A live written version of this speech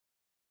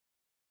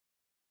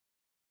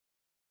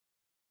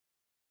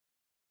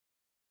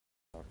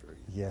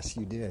Yes,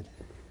 you did.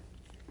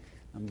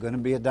 I'm going to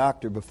be a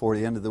doctor before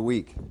the end of the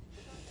week.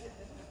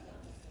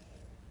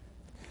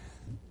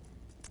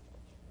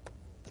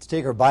 Let's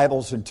take our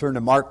Bibles and turn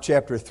to Mark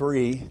chapter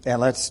 3, and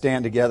let's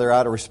stand together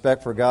out of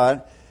respect for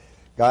God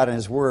and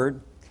His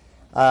Word.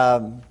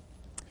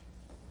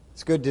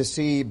 It's good to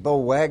see Bo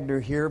Wagner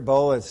here.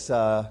 Bo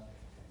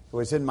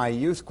was in my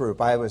youth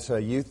group. I was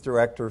a youth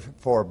director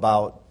for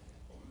about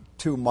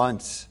 2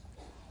 months.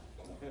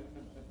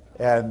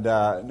 And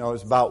it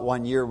was about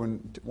 1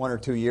 or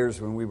 2 years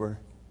when we were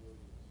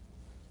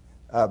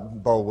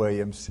Bo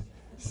Williams.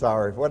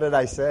 Sorry, what did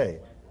I say?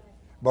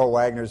 Bo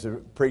Wagner's a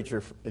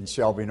preacher in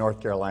Shelby,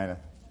 North Carolina.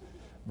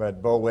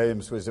 But Bo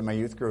Williams was in my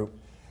youth group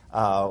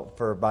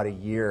for about a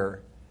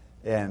year.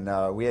 And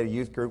we had a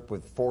youth group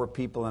with 4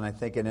 people, and I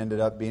think it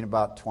ended up being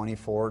about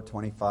 24,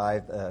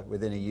 25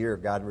 within a year.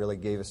 God really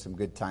gave us some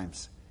good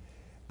times.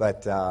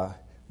 But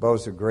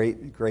Bo's a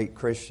great, great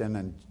Christian,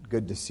 and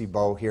good to see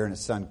Bo here and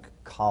his son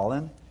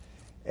Colin.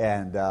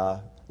 And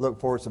look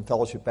forward to some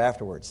fellowship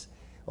afterwards.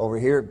 Over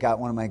here, got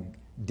one of my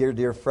dear,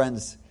 dear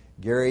friends,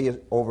 Gary,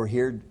 over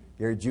here.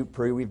 Gary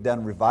Jupri. We've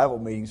done revival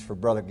meetings for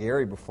Brother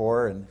Gary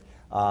before, and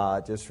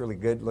just really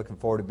good. Looking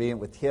forward to being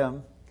with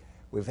him.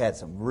 We've had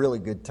some really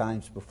good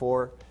times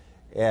before,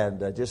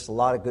 and just a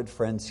lot of good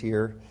friends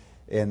here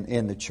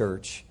in the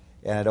church.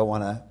 And I don't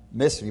want to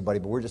miss anybody,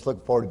 but we're just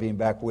looking forward to being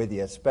back with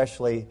you.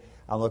 Especially,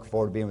 I'm looking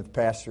forward to being with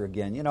Pastor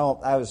again. You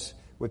know, I was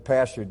with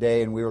Pastor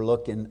today, and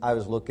I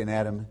was looking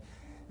at him,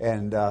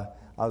 and and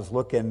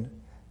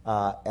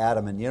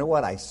you know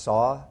what I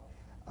saw?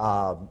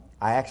 I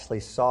actually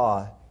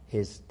saw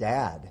his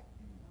dad.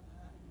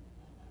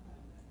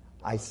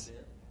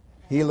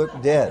 He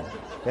looked dead.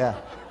 Yeah,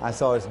 I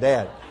saw his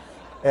dad.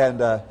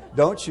 And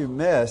don't you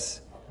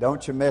miss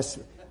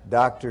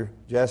Dr.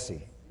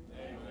 Jesse.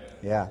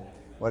 Yeah,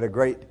 what a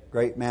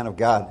great man of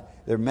God.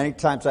 There are many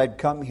times I'd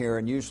come here,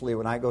 and usually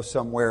when I go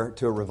somewhere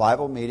to a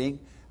revival meeting,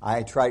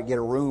 I try to get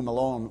a room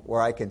alone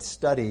where I can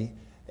study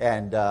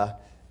and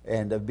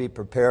be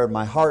prepared in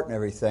my heart and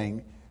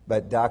everything.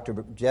 But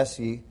Dr.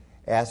 Jesse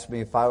asked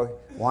me if I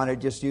wanted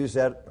to just use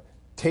that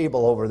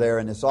table over there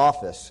in his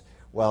office.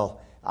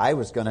 Well, I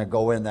was going to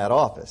go in that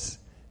office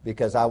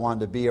because I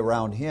wanted to be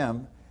around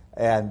him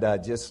and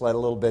just let a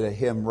little bit of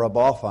him rub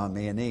off on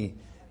me. And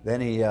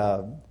then he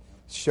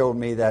showed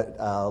me that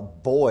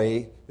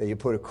boy that you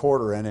put a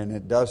quarter in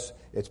and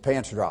its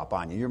pants drop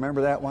on you. You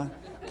remember that one?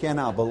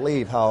 Cannot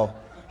believe how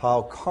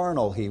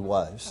carnal he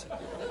was.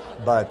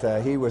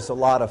 But he was a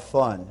lot of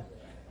fun.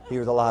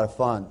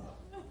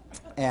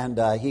 And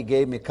he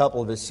gave me a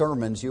couple of his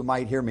sermons. You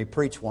might hear me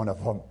preach one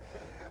of them.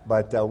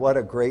 But what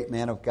a great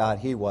man of God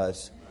he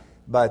was.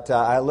 But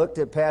I looked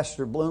at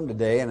Pastor Bloom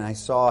today, and I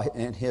saw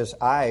in his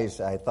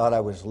eyes, I thought I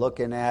was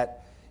looking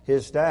at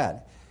his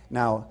dad.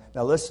 Now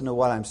listen to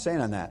what I'm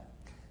saying on that.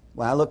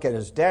 When I look at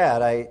his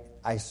dad,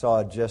 I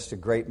saw just a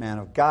great man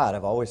of God.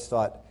 I've always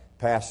thought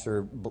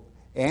Pastor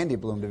Andy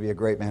Bloom to be a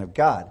great man of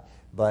God.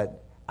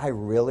 But I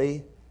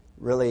really,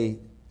 really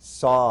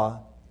saw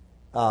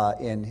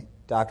in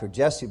Dr.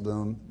 Jesse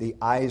Bloom the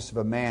eyes of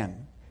a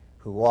man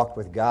who walked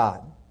with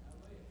God.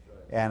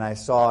 And I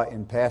saw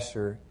in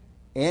Pastor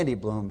Andy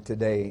Bloom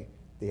today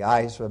the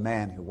eyes of a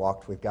man who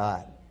walked with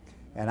God.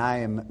 And I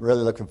am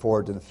really looking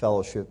forward to the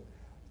fellowship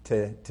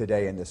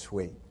today and this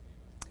week.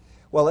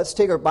 Well, let's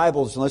take our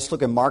Bibles and let's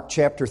look at Mark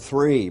chapter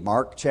 3.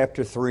 Mark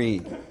chapter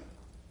 3.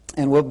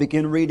 And we'll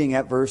begin reading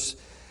at verse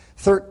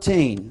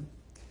 13.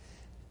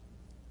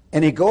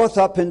 And he goeth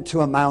up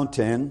into a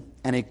mountain,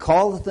 and he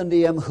calleth unto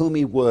him whom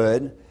he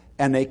would,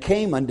 and they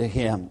came unto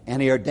him.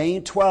 And he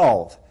ordained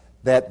 12,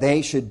 that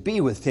they should be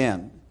with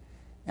him,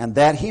 and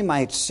that he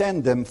might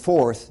send them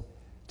forth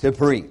to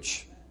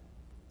preach.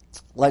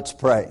 Let's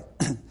pray.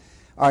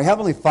 Our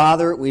Heavenly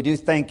Father, we do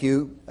thank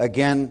you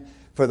again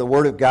for the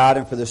Word of God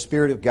and for the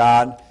Spirit of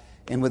God.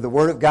 And with the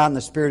Word of God and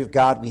the Spirit of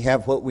God, we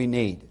have what we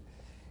need.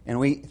 And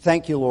we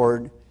thank you,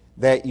 Lord,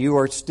 that you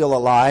are still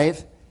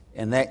alive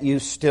and that you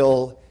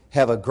still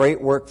have a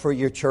great work for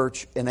your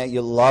church and that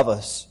you love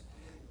us.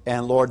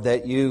 And, Lord,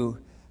 that you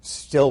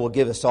still will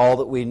give us all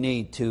that we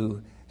need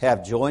to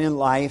have joy in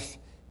life,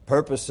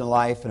 purpose in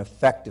life, and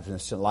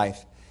effectiveness in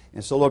life.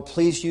 And so, Lord,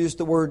 please use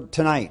the Word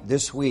tonight,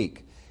 this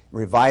week.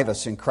 Revive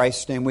us. In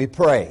Christ's name we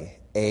pray.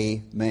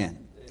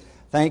 Amen.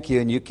 Thank you,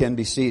 and you can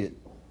be seated.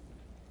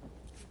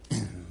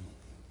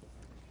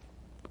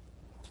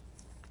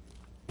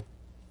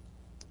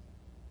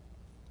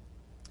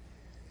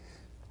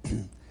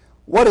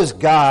 What does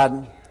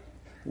God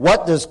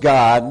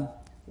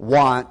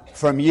want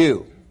from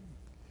you?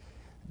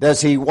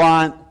 Does He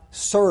want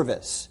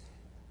service?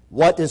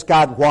 What does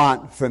God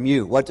want from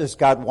you? What does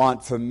God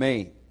want from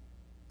me?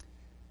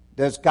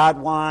 Does God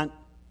want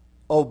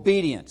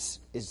obedience?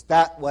 Is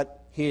that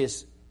what He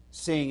is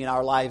seeing in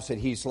our lives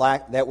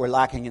that we're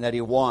lacking and that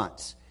He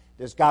wants?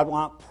 Does God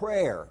want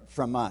prayer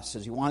from us?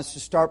 Does He want us to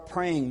start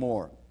praying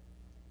more?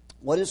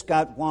 What does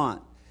God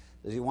want?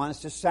 Does He want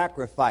us to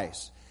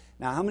sacrifice?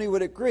 Now, how many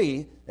would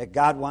agree that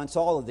God wants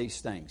all of these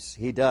things?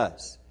 He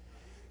does.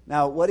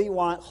 Now, what do He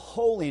want?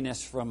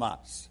 Holiness from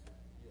us.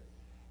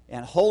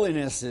 And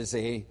holiness is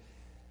a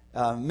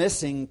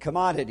missing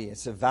commodity.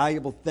 It's a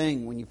valuable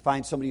thing when you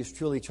find somebody who's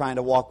truly trying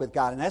to walk with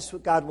God. And that's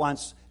what God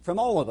wants from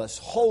all of us,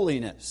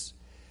 holiness.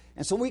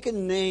 And so we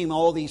can name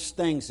all these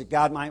things that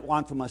God might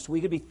want from us.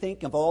 We could be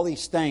thinking of all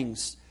these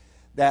things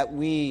that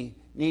we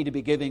need to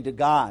be giving to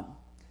God.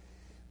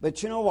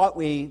 But you know what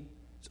we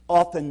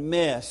often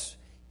miss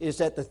is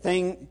that the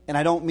thing, and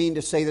I don't mean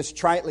to say this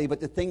tritely, but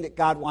the thing that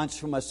God wants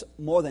from us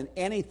more than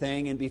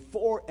anything and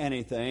before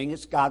anything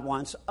is God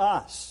wants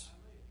us.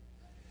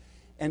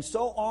 And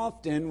so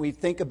often we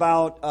think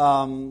about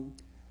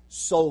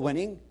soul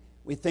winning,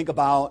 we think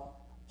about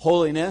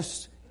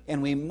holiness,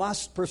 and we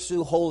must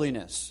pursue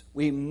holiness.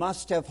 We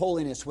must have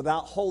holiness.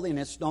 Without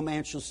holiness, no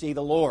man shall see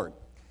the Lord.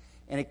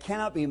 And it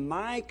cannot be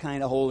my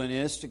kind of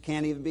holiness. It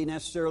can't even be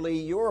necessarily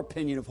your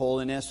opinion of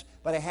holiness,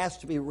 but it has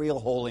to be real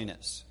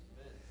holiness.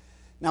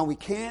 Now, we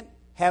can't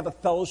have a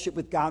fellowship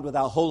with God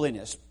without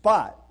holiness,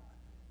 but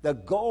the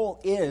goal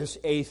is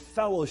a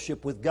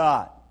fellowship with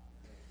God.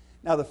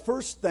 Now, the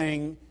first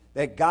thing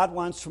that God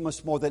wants from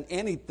us more than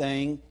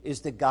anything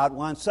is that God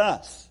wants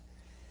us.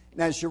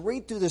 Now, as you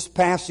read through this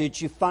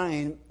passage, you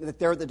find that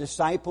there are the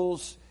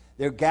disciples,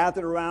 they're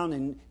gathered around,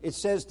 and it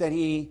says that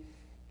He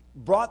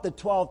brought the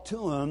 12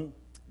 to Him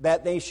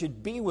that they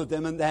should be with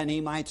Him and then He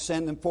might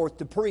send them forth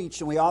to preach.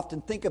 And we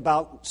often think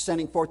about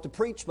sending forth to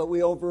preach, but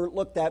we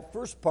overlook that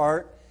first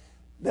part,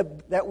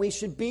 that we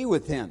should be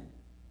with Him.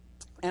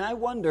 And I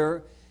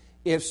wonder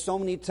if so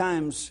many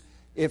times,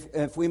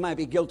 if we might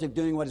be guilty of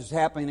doing what is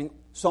happening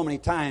so many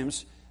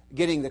times,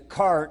 getting the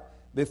cart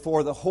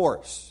before the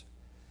horse,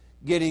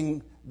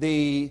 getting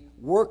the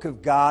work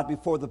of God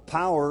before the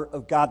power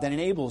of God that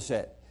enables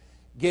it,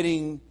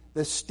 getting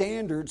the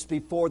standards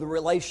before the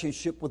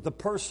relationship with the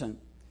person.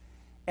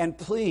 And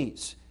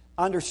please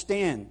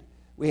understand,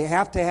 we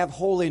have to have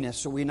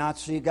holiness or we not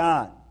see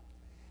God.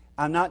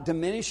 I'm not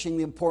diminishing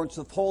the importance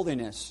of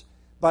holiness,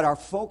 but our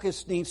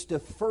focus needs to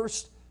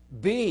first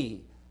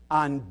be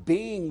on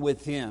being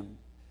with Him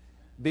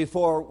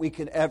before we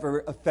can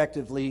ever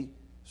effectively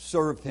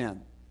serve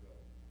Him.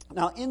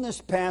 Now, in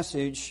this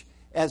passage,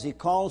 as He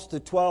calls the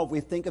 12, we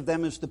think of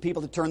them as the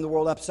people that turn the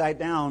world upside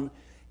down,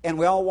 and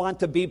we all want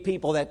to be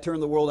people that turn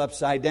the world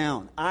upside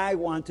down. I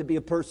want to be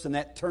a person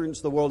that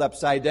turns the world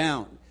upside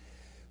down.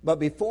 But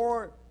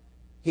before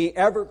He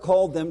ever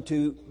called them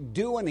to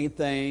do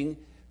anything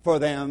for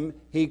them,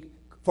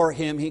 for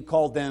Him, He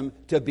called them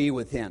to be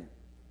with Him.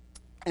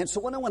 And so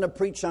what I want to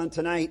preach on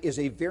tonight is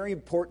a very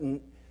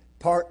important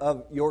part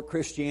of your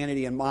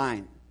Christianity and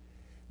mine.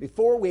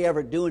 Before we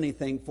ever do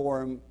anything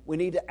for Him, we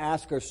need to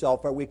ask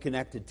ourselves, are we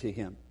connected to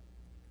Him?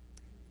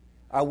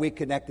 Are we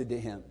connected to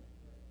Him?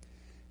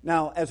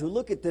 Now, as we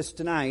look at this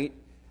tonight,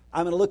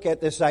 I'm going to look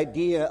at this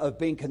idea of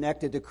being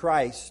connected to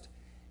Christ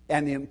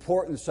and the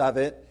importance of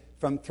it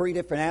from three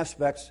different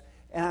aspects.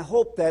 And I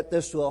hope that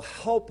this will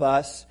help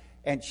us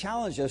and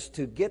challenge us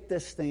to get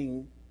this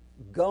thing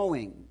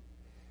going.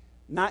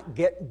 Not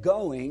get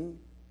going,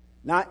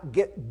 not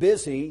get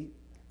busy,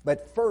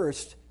 but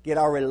first get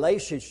our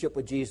relationship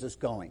with Jesus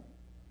going.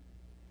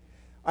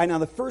 All right, now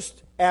the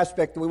first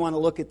aspect that we want to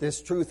look at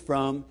this truth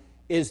from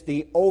is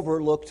the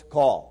overlooked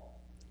call.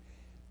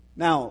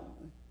 Now,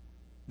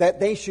 that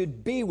they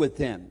should be with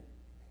Him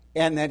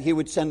and that He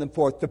would send them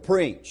forth to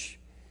preach.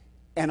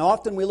 And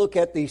often we look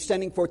at the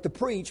sending forth to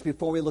preach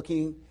before we're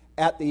looking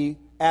at the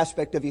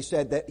aspect of He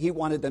said that He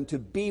wanted them to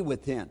be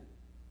with Him.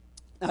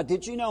 Now,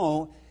 did you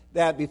know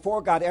that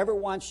before God ever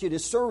wants you to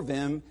serve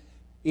Him,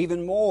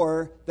 even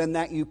more than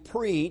that you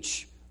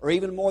preach, or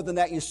even more than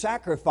that you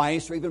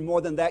sacrifice, or even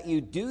more than that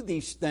you do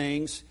these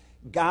things,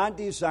 God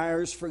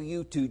desires for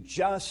you to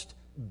just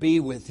be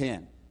with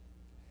Him.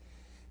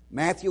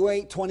 Matthew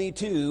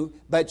 8:22,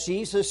 but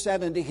Jesus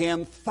said unto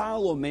him,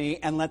 follow me,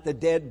 and let the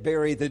dead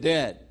bury the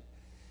dead.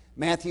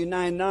 Matthew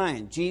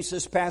 9:9,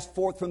 Jesus passed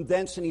forth from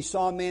thence, and he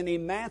saw a man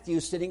named Matthew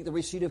sitting at the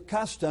receipt of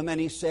custom, and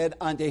he said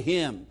unto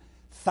him,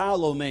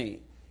 follow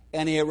me.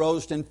 And he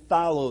arose and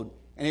followed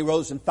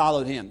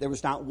him. There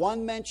was not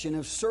one mention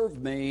of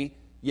serve me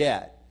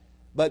yet,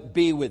 but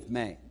be with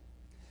me.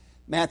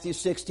 Matthew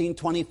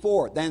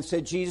 16:24, then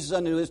said Jesus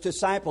unto His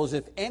disciples,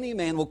 if any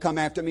man will come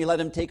after me, let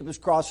him take up his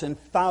cross and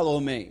follow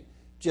me.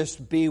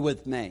 Just be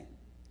with me.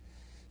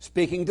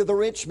 Speaking to the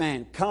rich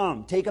man,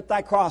 come, take up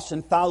thy cross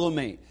and follow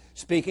me.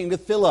 Speaking to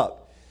Philip,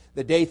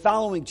 the day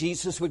following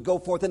Jesus would go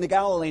forth into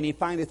Galilee, and he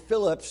findeth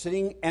Philip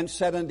sitting and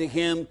said unto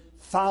him,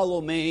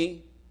 follow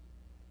me.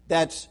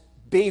 That's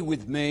be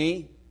with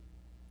me.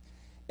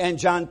 And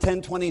John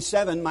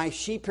 10:27, my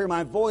sheep hear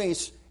my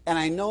voice, and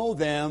I know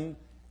them,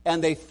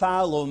 and they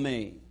follow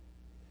me.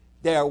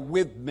 They are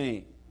with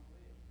me.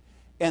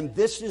 And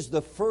this is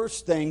the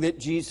first thing that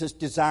Jesus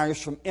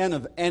desires from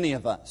any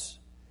of us.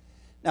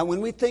 Now, when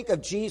we think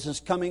of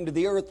Jesus coming to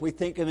the earth, we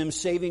think of Him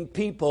saving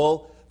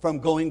people from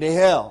going to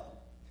hell.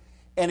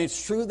 And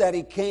it's true that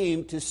He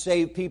came to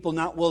save people,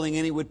 not willing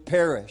any would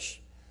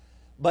perish.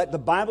 But the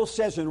Bible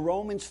says in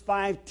Romans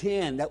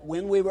 5:10 that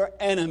when we were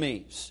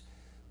enemies,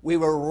 we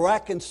were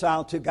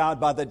reconciled to God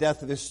by the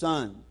death of His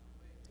Son.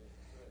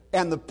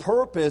 And the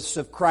purpose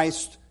of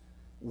Christ's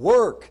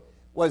work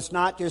was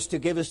not just to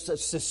give us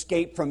this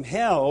escape from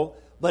hell,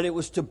 but it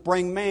was to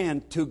bring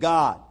man to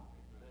God.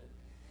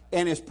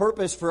 And His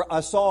purpose for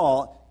us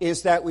all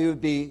is that we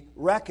would be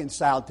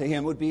reconciled to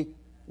Him, would be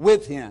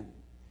with Him,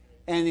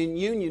 and in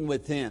union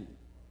with Him.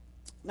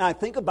 Now, I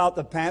think about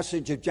the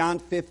passage of John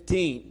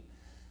 15,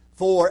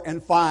 4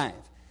 and 5.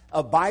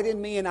 Abide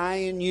in me and I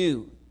in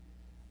you.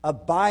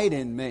 Abide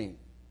in me.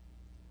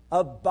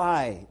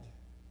 Abide.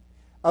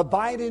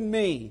 Abide in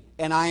me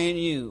and I in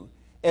you.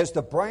 As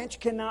the branch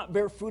cannot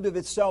bear fruit of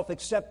itself,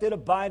 except it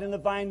abide in the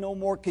vine, no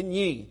more can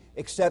ye,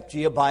 except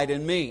ye abide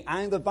in me.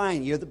 I am the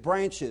vine, ye are the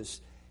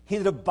branches. He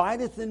that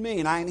abideth in me,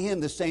 and I in him,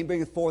 the same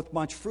bringeth forth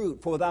much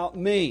fruit. For without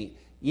me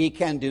ye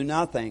can do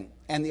nothing.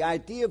 And the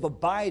idea of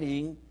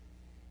abiding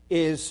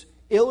is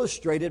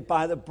illustrated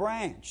by the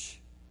branch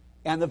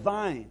and the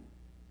vine.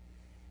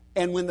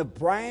 And when the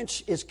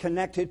branch is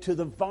connected to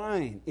the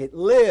vine, it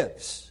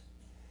lives.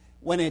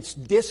 When it's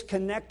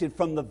disconnected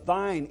from the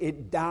vine,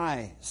 it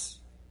dies.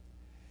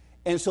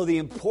 And so the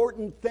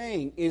important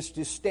thing is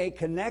to stay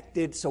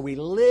connected so we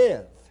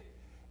live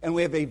and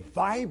we have a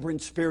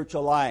vibrant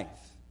spiritual life.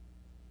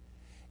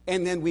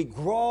 And then we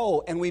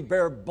grow and we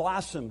bear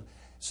blossom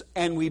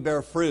and we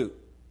bear fruit.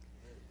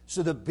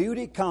 So the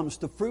beauty comes,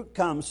 the fruit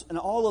comes, and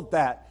all of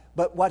that.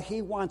 But what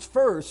He wants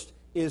first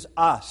is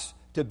us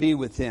to be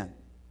with Him.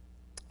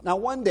 Now,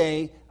 one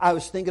day, I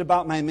was thinking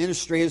about my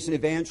ministry as an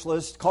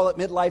evangelist, call it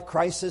midlife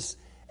crisis,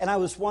 and I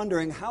was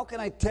wondering, how can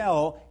I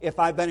tell if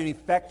I've been an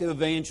effective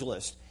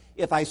evangelist?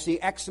 If I see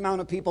X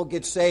amount of people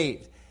get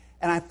saved.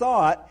 And I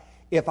thought,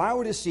 if I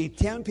were to see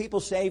 10 people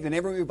saved in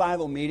every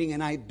revival meeting,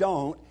 and I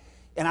don't,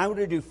 and I were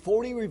to do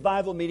 40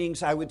 revival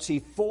meetings, I would see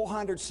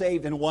 400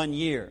 saved in 1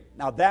 year.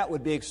 Now, that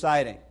would be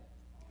exciting.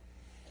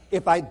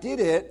 If I did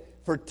it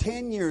for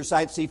 10 years,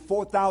 I'd see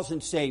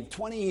 4,000 saved.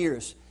 20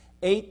 years,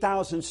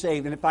 8,000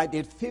 saved. And if I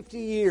did 50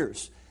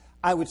 years,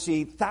 I would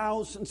see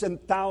thousands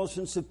and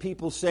thousands of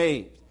people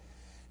saved.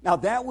 Now,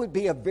 that would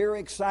be a very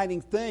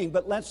exciting thing,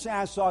 but let's say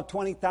I saw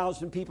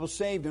 20,000 people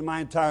saved in my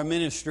entire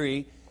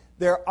ministry.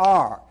 There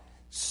are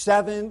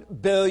 7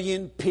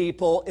 billion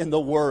people in the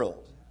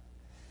world.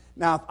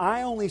 Now, if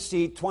I only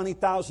see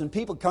 20,000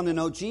 people come to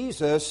know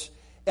Jesus,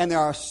 and there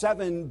are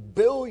 7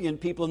 billion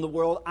people in the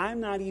world, I'm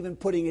not even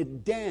putting a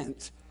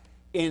dent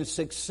in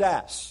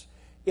success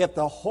if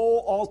the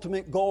whole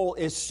ultimate goal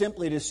is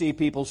simply to see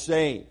people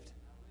saved.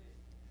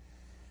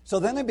 So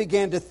then I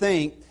began to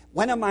think,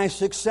 when am I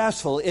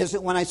successful? Is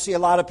it when I see a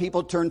lot of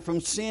people turn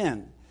from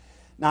sin?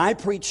 Now, I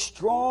preach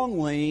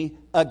strongly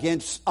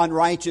against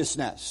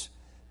unrighteousness.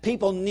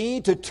 People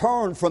need to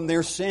turn from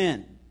their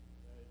sin.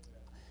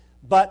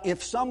 But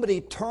if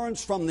somebody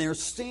turns from their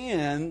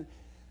sin,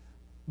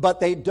 but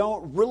they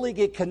don't really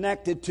get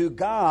connected to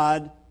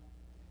God,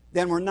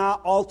 then we're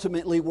not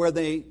ultimately where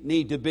they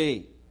need to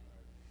be.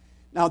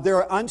 Now, there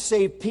are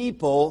unsaved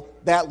people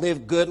that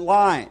live good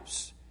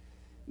lives.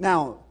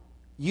 Now,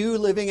 you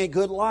living a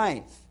good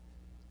life,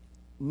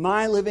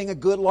 my living a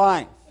good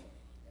life,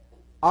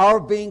 our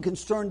being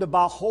concerned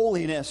about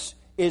holiness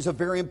is a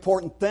very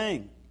important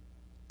thing.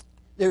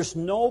 There's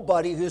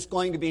nobody who's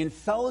going to be in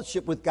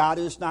fellowship with God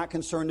who's not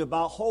concerned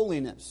about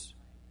holiness.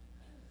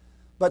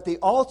 But the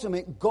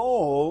ultimate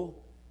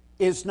goal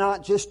is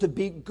not just to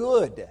be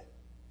good.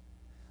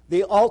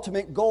 The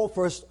ultimate goal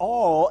for us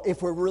all,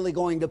 if we're really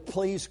going to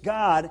please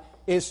God,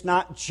 is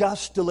not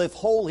just to live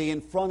holy in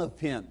front of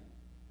Him.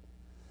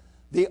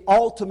 The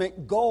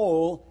ultimate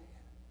goal,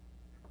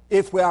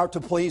 if we are to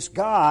please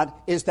God,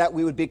 is that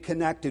we would be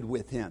connected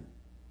with Him.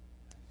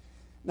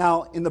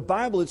 Now, in the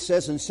Bible it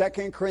says in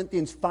 2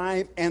 Corinthians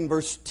 5 and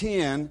verse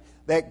 10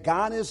 that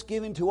God has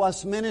given to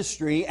us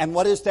ministry. And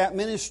what is that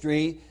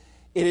ministry?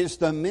 It is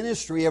the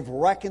ministry of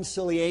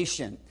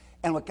reconciliation.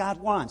 And what God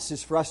wants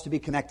is for us to be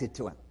connected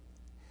to Him.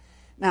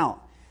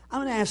 Now, I'm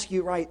going to ask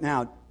you right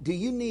now, do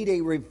you need a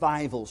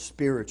revival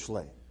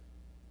spiritually?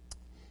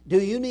 Do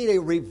you need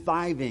a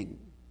reviving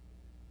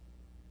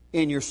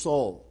in your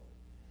soul?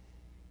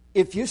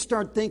 If you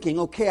start thinking,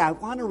 okay, I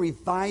want a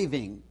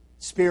reviving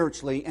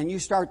spiritually, and you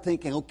start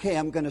thinking, okay,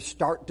 I'm going to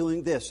start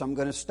doing this, I'm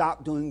going to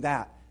stop doing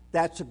that,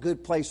 that's a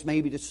good place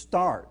maybe to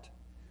start.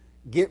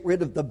 Get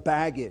rid of the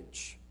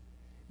baggage.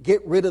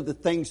 Get rid of the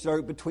things that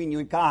are between you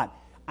and God.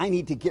 I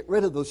need to get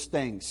rid of those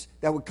things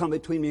that would come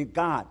between me and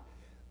God.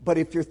 But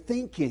if you're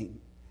thinking,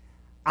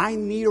 I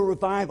need a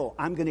revival,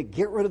 I'm going to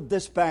get rid of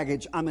this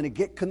baggage, I'm going to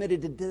get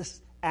committed to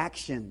this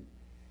action,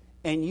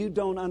 and you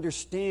don't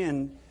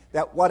understand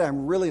that what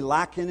I'm really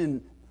lacking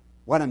and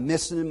what I'm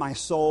missing in my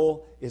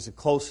soul is a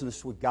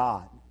closeness with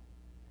God,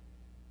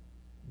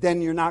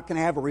 then you're not going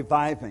to have a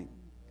reviving.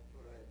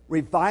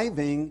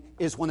 Reviving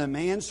is when a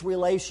man's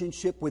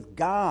relationship with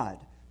God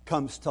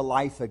comes to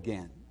life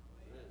again.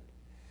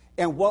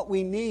 And what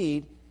we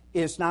need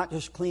is not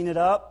just clean it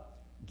up,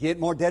 get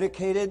more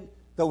dedicated,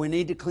 though we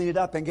need to clean it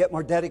up and get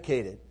more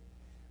dedicated.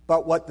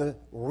 But what the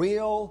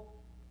real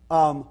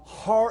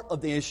heart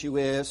of the issue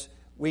is,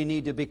 we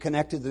need to be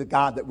connected to the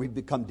God that we've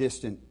become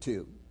distant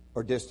to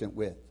or distant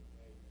with.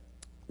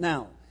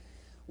 Now,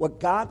 what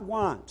God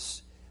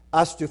wants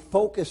us to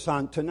focus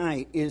on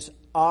tonight is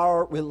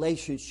our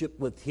relationship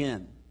with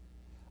Him?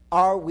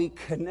 Are we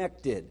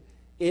connected?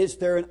 Is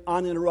there an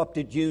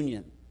uninterrupted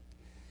union?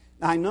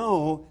 I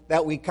know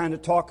that we kind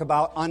of talk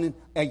about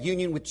a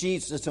union with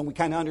Jesus, and we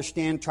kind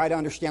of try to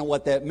understand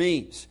what that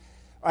means.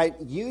 All right,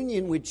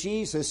 union with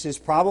Jesus is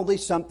probably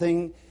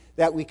something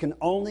that we can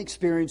only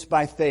experience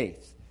by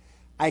faith.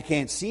 I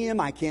can't see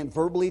Him, I can't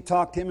verbally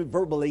talk to Him and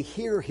verbally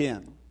hear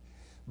Him.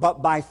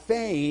 But by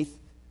faith,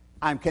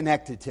 I'm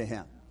connected to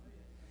Him.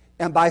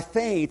 And by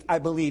faith, I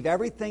believe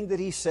everything that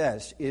He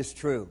says is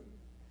true.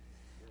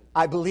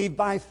 I believe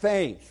by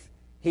faith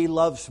He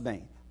loves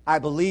me. I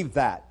believe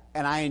that,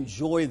 and I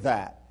enjoy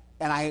that,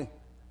 and I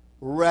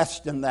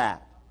rest in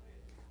that.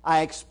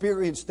 I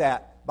experience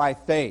that by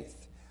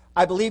faith.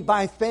 I believe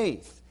by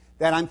faith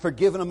that I'm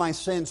forgiven of my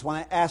sins when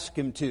I ask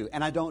Him to,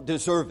 and I don't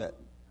deserve it.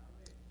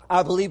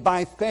 I believe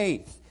by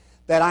faith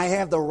that I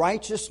have the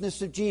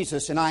righteousness of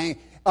Jesus, and I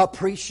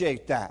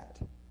appreciate that.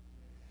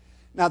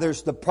 Now,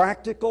 there's the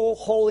practical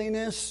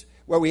holiness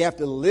where we have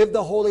to live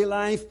the holy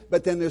life,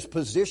 but then there's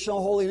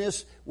positional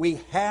holiness.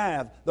 We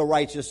have the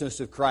righteousness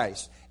of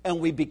Christ, and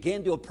we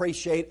begin to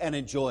appreciate and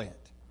enjoy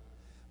it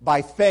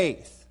by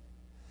faith.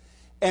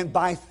 And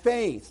by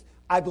faith,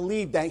 I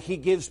believe that He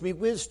gives me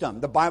wisdom.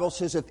 The Bible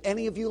says, if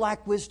any of you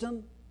lack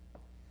wisdom,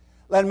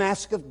 let him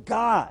ask of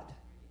God.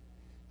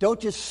 Don't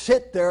just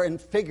sit there and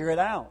figure it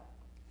out.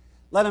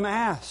 Let him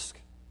ask.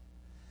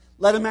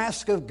 Let him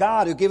ask of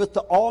God, who giveth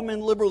to all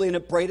men liberally and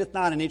upbraideth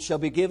not, and it shall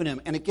be given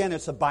him. And again,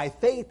 it's a by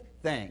faith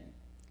thing.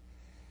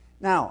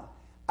 Now,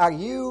 are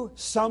you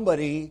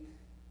somebody,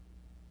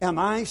 am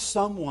I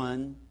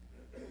someone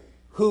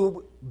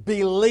who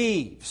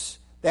believes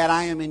that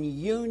I am in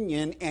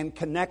union and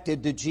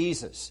connected to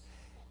Jesus?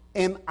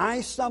 Am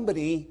I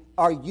somebody,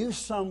 are you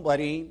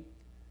somebody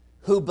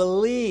who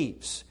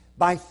believes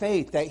by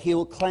faith that He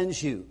will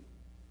cleanse you?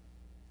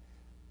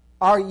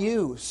 Are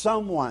you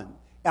someone,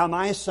 am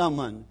I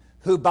someone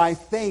who by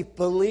faith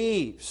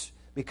believes,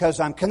 because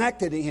I'm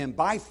connected to Him,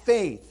 by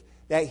faith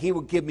that He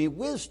will give me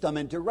wisdom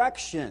and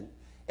direction,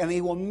 and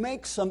He will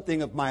make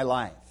something of my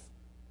life?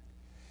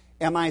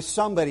 Am I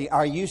somebody,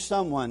 are you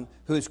someone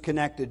who's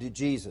connected to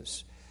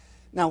Jesus?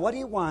 Now, what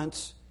He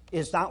wants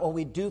is not what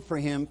we do for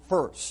Him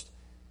first,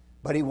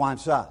 but He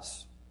wants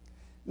us.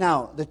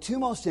 Now, the two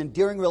most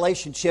endearing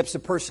relationships a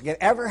person can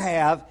ever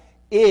have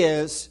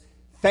is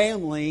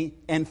family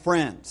and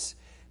friends.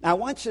 Now, I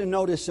want you to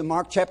notice in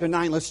Mark chapter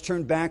 9, let's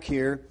turn back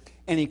here,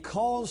 and He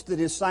calls the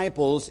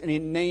disciples and He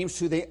names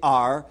who they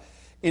are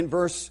in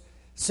verse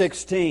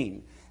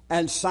 16.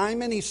 And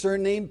Simon, he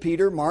surnamed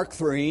Peter, Mark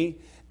 3,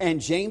 and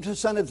James the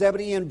son of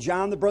Zebedee, and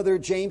John the brother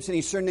of James, and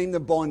he surnamed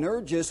them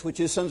Boanerges, which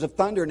is sons of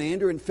thunder, and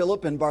Andrew, and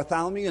Philip, and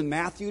Bartholomew, and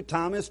Matthew,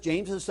 Thomas,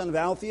 James the son of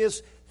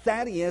Alphaeus,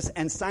 Thaddeus,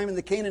 and Simon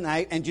the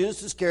Canaanite, and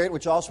Judas Iscariot,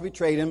 which also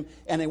betrayed Him,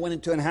 and they went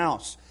into an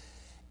house.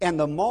 And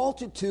the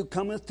multitude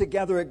cometh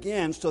together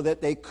again, so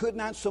that they could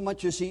not so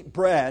much as eat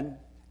bread.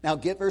 Now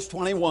get verse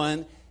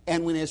 21.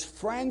 And when His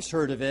friends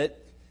heard of it,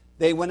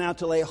 they went out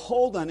to lay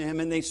hold on Him,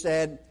 and they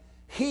said,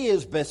 He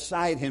is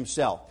beside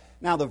himself.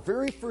 Now the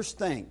very first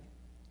thing,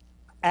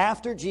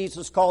 after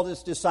Jesus called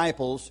His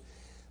disciples,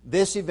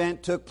 this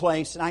event took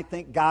place, and I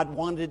think God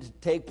wanted it to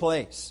take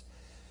place.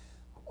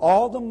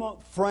 All the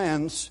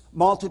friends,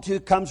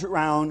 multitude comes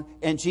around,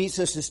 and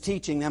Jesus is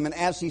teaching them. And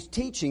as He's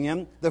teaching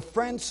them, the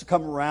friends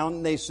come around,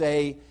 and they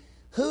say,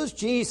 who's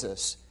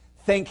Jesus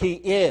think He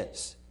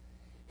is?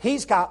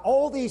 He's got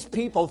all these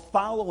people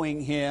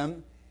following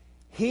Him.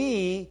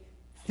 He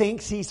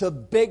thinks He's a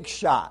big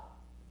shot.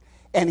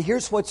 And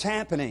here's what's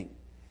happening.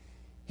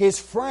 His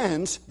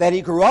friends that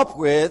He grew up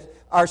with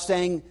are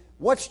saying,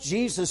 what's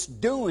Jesus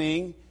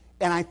doing?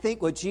 And I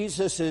think what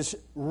Jesus is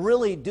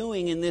really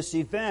doing in this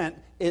event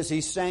is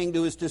He's saying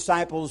to His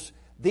disciples,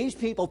 these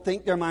people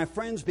think they're my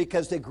friends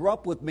because they grew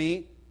up with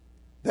me.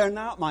 They're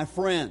not my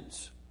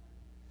friends.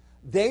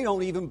 They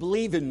don't even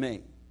believe in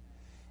me.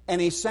 And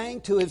He's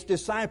saying to His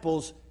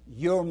disciples,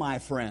 you're my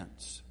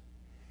friends.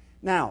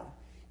 Now,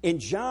 in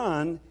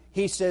John,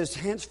 He says,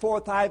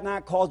 henceforth I have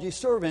not called you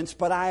servants,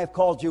 but I have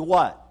called you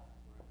what?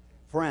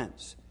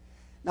 Friends.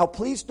 Now,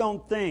 please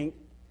don't think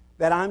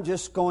that I'm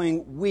just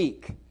going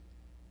weak.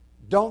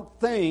 Don't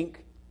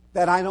think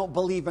that I don't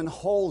believe in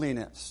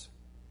holiness.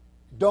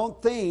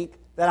 Don't think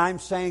that I'm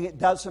saying it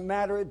doesn't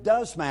matter. It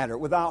does matter.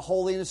 Without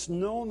holiness,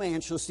 no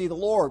man shall see the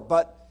Lord.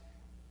 But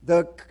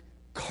the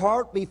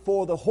cart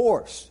before the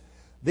horse,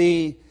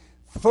 the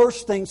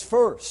first things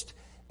first.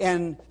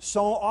 And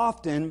so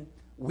often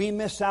we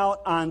miss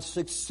out on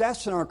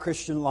success in our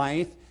Christian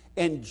life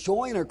and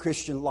joy in our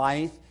Christian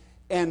life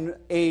and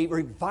a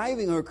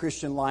reviving our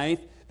Christian life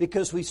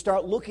because we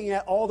start looking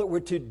at all that we're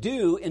to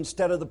do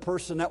instead of the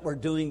person that we're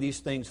doing these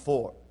things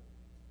for.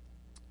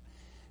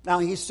 Now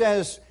He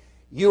says,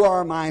 you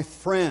are my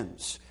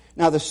friends.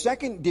 Now the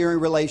secondary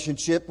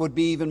relationship would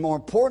be even more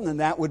important than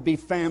that, would be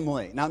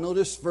family. Now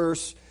notice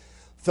verse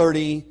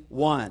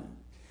 31.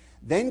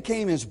 Then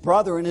came His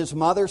brother and His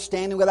mother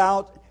standing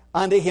without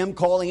unto Him,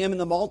 calling Him,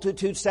 and the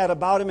multitude sat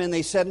about Him, and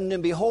they said unto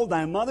Him, behold,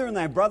 thy mother and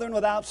thy brethren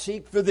without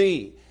seek for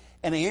thee.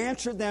 And he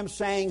answered them,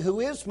 saying, Who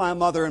is my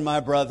mother and my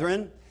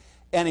brethren?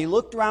 And he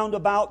looked round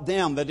about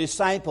them, the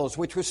disciples,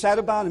 which were sat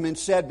about him, and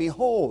said,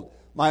 Behold,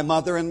 my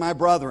mother and my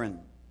brethren.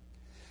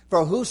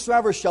 For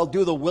whosoever shall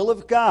do the will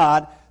of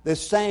God, the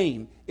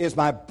same is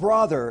my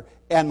brother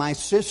and my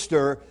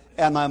sister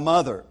and my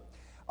mother.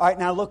 All right,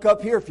 now look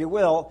up here, if you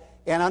will,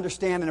 and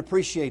understand and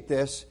appreciate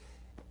this.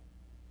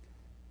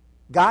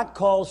 God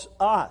calls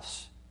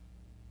us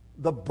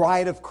the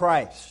bride of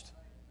Christ.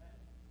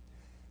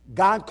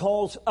 God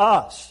calls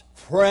us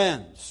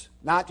friends,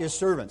 not just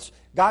servants.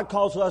 God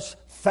calls us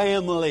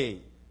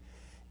family.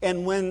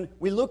 And when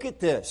we look at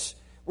this,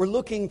 we're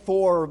looking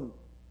for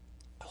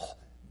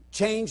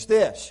change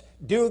this,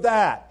 do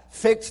that,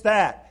 fix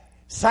that,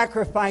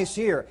 sacrifice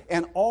here,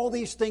 and all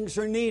these things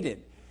are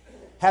needed.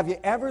 Have you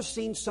ever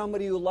seen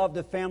somebody who loved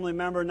a family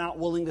member not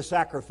willing to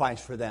sacrifice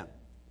for them?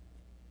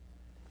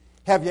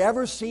 Have you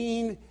ever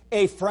seen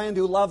a friend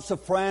who loves a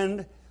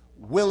friend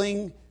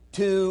willing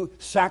to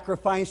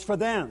sacrifice for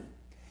them?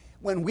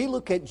 When we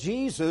look at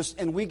Jesus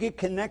and we get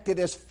connected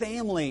as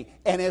family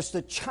and as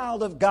the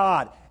child of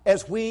God,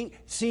 as we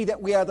see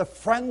that we are the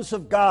friends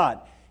of God,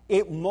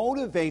 it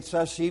motivates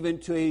us even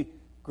to a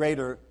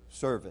greater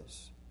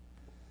service.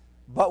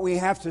 But we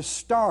have to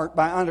start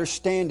by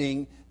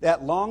understanding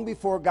that long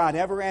before God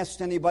ever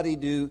asked anybody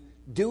to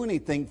do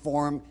anything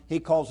for him, he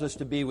calls us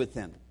to be with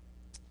him.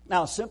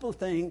 Now, a simple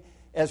thing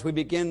as we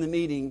begin the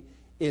meeting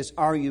is,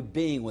 are you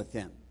being with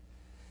him?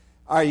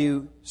 Are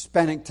you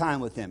spending time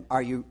with him?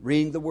 Are you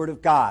reading the Word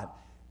of God?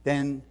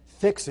 Then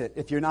fix it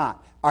if you're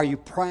not. Are you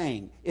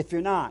praying? If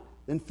you're not,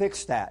 then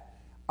fix that.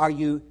 Are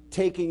you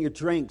taking your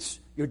drinks,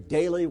 your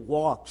daily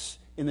walks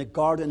in the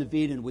Garden of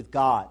Eden with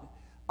God?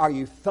 Are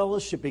you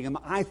fellowshipping? Am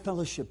I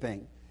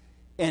fellowshipping?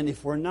 And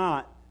if we're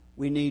not,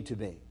 we need to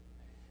be.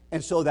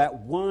 And so that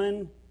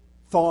one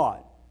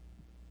thought,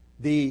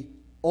 the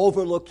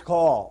overlooked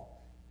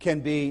call,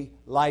 can be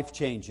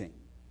life-changing.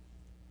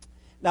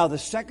 Now, the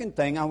second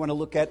thing, I want to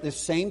look at this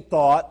same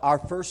thought, our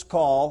first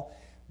call,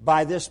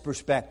 by this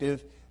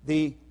perspective,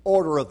 the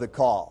order of the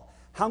call.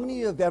 How many of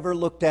you have ever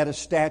looked at a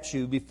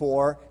statue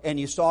before and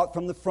you saw it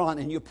from the front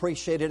and you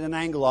appreciated an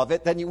angle of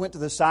it, then you went to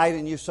the side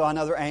and you saw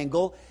another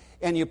angle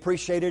and you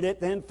appreciated it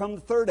then from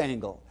the third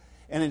angle?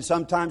 And then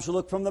sometimes you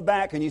look from the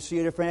back and you see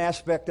a different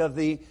aspect of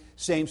the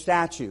same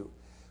statue.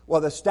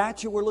 Well, the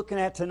statue we're looking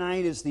at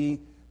tonight is the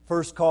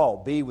first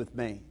call, be with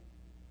me.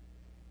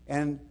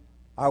 And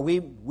are we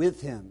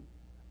with him?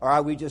 Or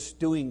are we just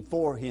doing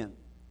for him?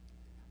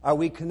 Are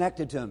we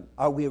connected to him?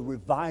 Are we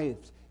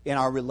revived in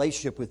our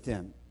relationship with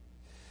him?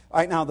 All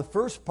right, now the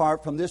first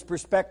part from this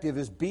perspective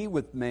is be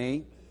with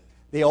me,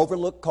 the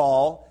overlooked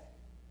call.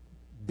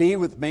 Be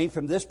with me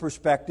from this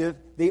perspective,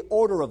 the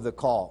order of the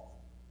call.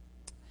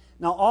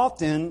 Now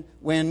often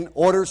when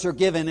orders are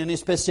given in a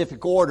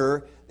specific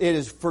order, it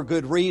is for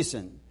good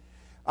reason.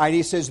 All right,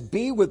 he says,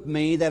 be with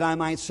me that I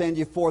might send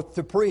you forth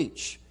to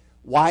preach.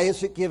 Why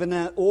is it given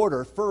that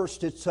order?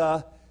 First, it's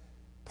a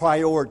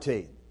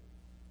priority.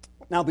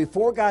 Now,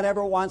 before God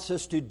ever wants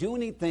us to do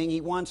anything, he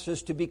wants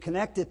us to be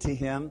connected to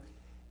him,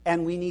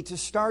 and we need to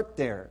start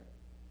there.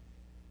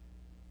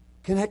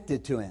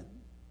 Connected to him.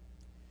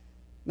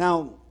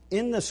 Now,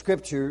 in the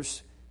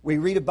scriptures, we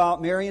read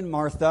about Mary and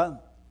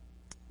Martha.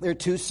 They're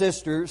two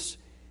sisters,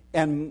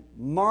 and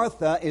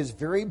Martha is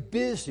very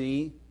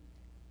busy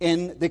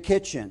in the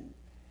kitchen.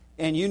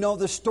 And you know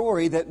the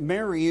story that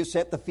Mary is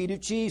at the feet of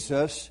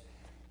Jesus,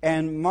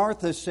 and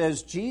Martha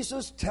says,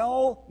 Jesus,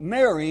 tell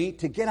Mary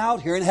to get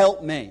out here and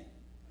help me.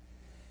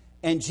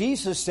 And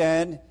Jesus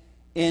said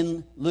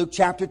in Luke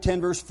chapter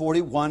 10, verse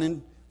 41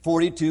 and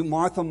 42,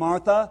 Martha,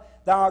 Martha,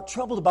 thou art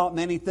troubled about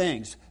many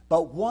things,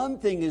 but one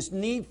thing is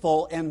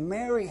needful, and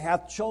Mary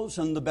hath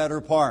chosen the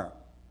better part.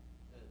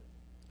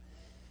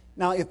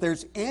 Now, if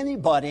there's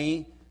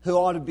anybody who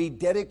ought to be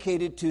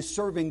dedicated to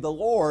serving the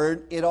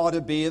Lord, it ought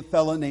to be a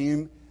fellow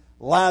named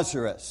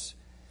Lazarus.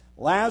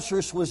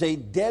 Lazarus was a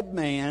dead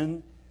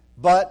man,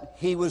 but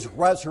he was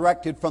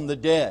resurrected from the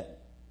dead.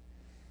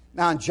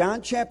 Now in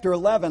John chapter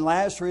 11,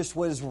 Lazarus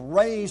was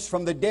raised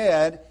from the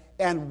dead,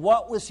 and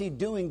what was he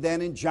doing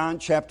then in John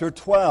chapter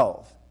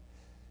 12?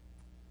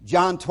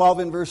 John 12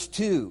 and verse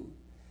 2.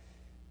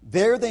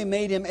 There they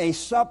made him a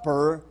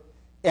supper,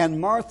 and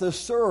Martha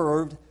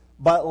served,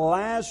 but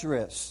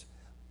Lazarus,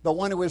 the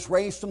one who was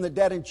raised from the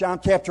dead in John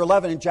chapter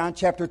 11 and John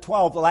chapter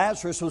 12,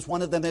 Lazarus was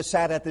one of them that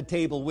sat at the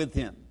table with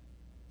him.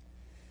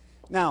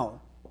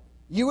 Now,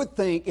 you would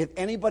think if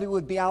anybody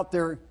would be out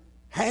there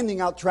handing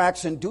out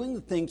tracts and doing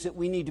the things that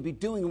we need to be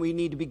doing, and we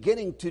need to be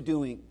getting to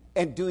doing,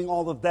 and doing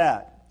all of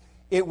that,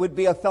 it would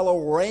be a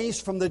fellow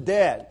raised from the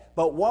dead.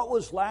 But what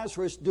was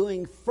Lazarus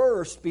doing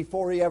first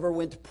before he ever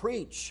went to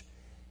preach?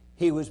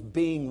 He was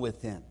being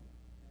with him.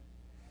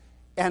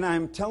 And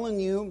I'm telling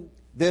you,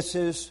 this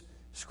is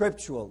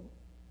scriptural.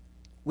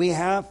 We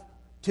have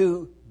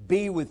to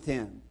be with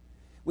him.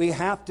 We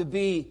have to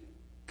be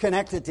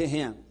connected to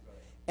him.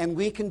 And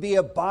we can be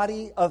a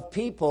body of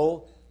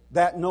people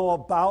that know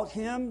about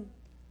him,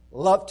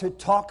 love to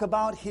talk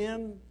about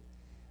him,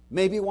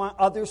 maybe want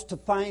others to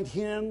find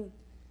him,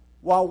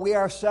 while we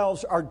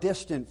ourselves are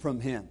distant from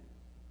Him.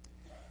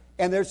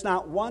 And there's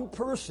not one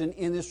person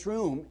in this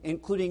room,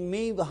 including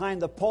me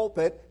behind the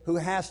pulpit, who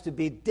has to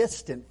be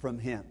distant from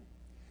Him.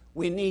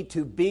 We need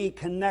to be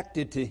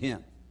connected to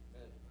Him.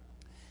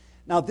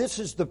 Now, this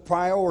is the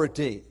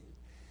priority.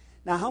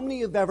 Now, how many of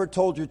you have ever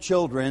told your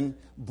children,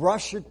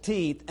 brush your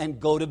teeth and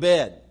go to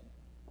bed?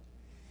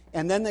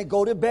 And then they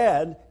go to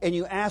bed and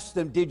you ask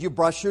them, did you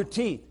brush your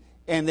teeth?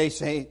 And they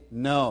say,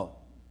 no.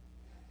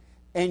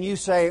 And you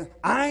say,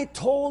 I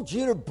told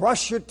you to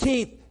brush your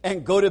teeth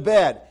and go to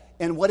bed.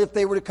 And what if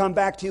they were to come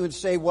back to you and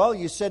say, well,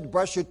 you said to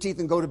brush your teeth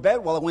and go to bed?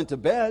 Well, I went to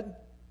bed.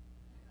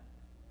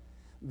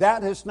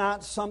 That is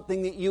not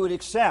something that you would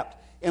accept.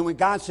 And when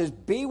God says,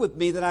 be with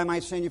me that I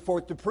might send you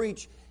forth to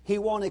preach, He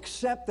won't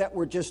accept that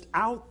we're just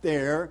out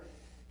there.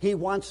 He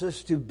wants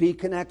us to be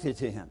connected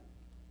to Him.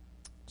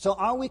 So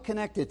are we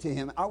connected to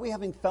Him? Are we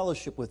having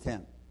fellowship with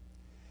Him?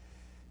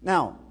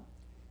 Now,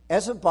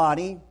 as a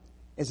body,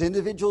 as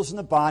individuals in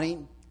the body,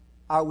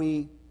 are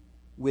we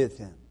with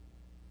Him?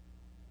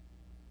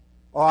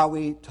 Or are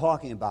we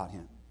talking about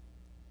Him?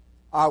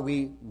 Are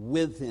we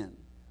with Him?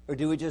 Or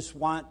do we just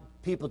want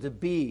people to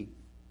be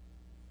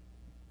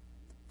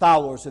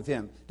followers of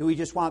Him? Do we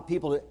just want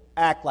people to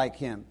act like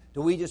Him?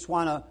 Do we just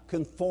want to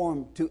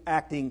conform to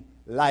acting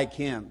like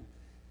Him?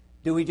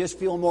 Do we just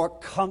feel more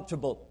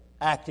comfortable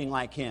acting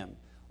like Him?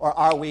 Or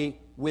are we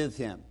with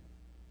Him?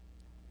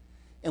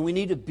 And we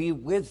need to be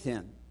with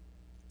Him.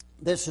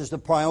 This is the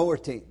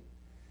priority.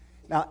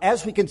 Now,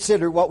 as we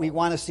consider what we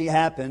want to see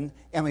happen,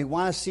 and we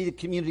want to see the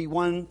community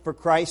won for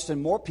Christ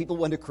and more people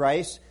won to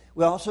Christ,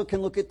 we also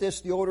can look at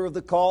this. The order of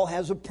the call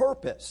has a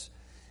purpose.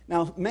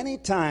 Now, many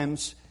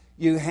times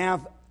you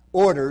have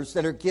orders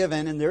that are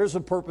given, and there's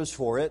a purpose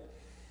for it.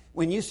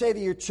 When you say to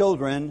your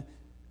children,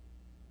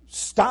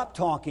 stop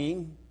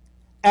talking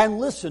and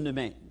listen to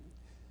me.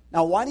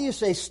 Now, why do you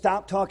say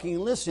stop talking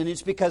and listen?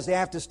 It's because they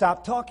have to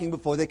stop talking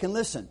before they can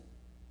listen.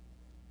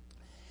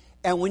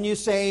 And when you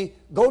say,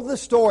 go to the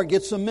store and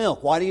get some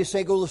milk, why do you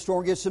say go to the store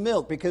and get some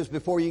milk? Because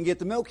before you can get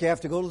the milk, you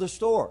have to go to the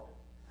store.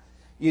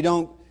 You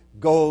don't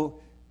go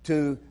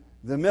to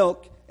the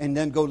milk and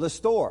then go to the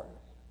store.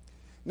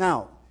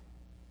 Now,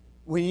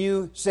 when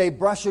you say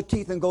brush your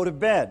teeth and go to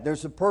bed,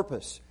 there's a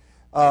purpose.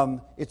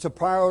 It's a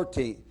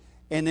priority.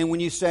 And then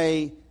when you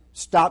say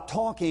stop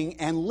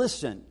talking and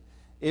listen,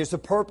 there's a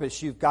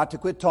purpose. You've got to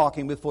quit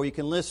talking before you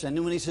can listen.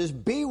 And when He says,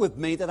 be with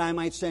me that I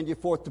might send you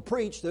forth to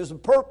preach, there's a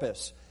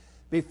purpose.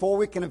 Before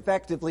we can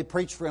effectively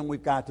preach for Him,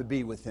 we've got to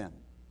be with Him.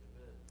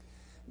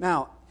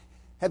 Now,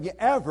 have you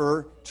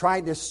ever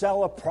tried to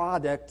sell a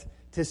product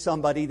to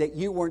somebody that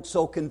you weren't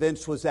so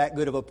convinced was that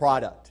good of a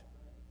product?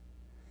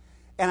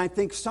 And I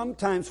think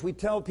sometimes we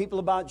tell people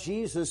about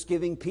Jesus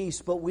giving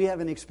peace, but we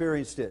haven't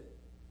experienced it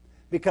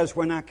because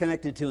we're not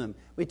connected to Him.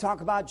 We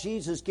talk about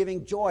Jesus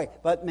giving joy,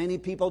 but many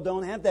people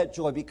don't have that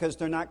joy because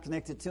they're not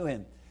connected to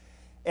Him.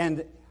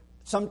 And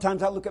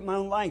sometimes I look at my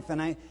own life and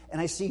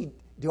I see,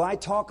 do I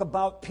talk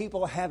about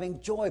people having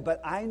joy,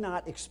 but I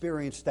not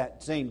experience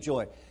that same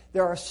joy?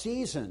 There are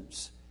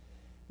seasons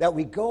that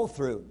we go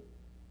through,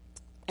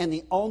 and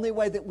the only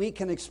way that we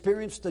can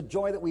experience the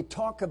joy that we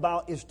talk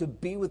about is to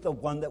be with the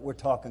one that we're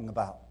talking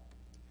about.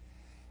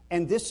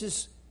 And this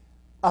is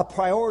a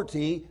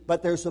priority,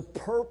 but there's a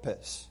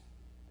purpose.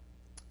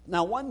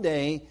 Now, one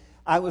day,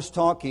 I was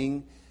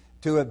talking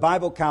to a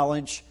Bible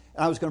college,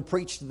 and I was going to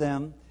preach to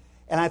them,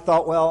 and I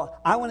thought, well,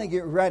 I want to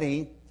get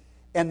ready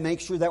and make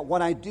sure that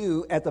what I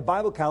do at the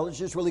Bible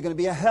college is really going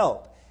to be a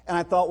help. And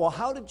I thought, well,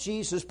 how did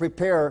Jesus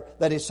prepare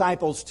the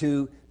disciples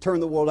to turn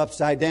the world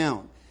upside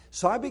down?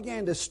 So I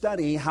began to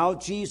study how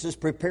Jesus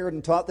prepared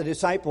and taught the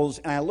disciples,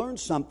 and I learned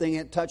something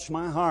that touched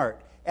my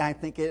heart, and I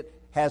think it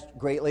has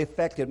greatly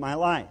affected my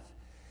life.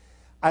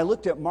 I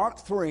looked at Mark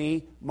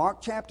 3,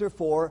 Mark chapter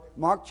 4,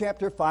 Mark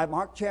chapter 5,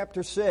 Mark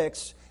chapter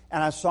 6,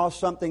 and I saw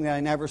something that I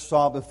never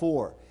saw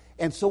before.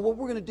 And so what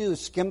we're going to do is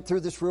skim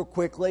through this real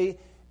quickly,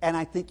 and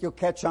I think you'll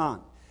catch on.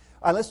 All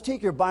right, let's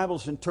take your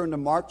Bibles and turn to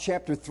Mark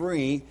chapter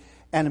 3.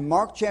 And in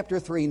Mark chapter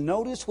 3,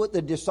 notice what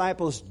the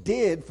disciples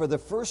did for the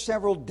first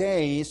several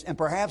days and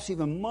perhaps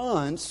even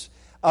months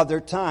of their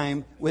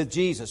time with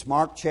Jesus.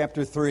 Mark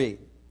chapter 3.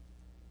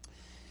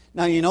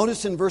 Now you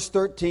notice in verse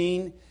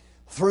 13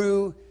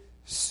 through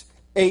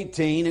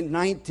 18 and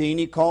 19,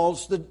 He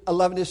calls the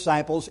 11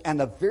 disciples, and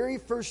the very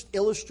first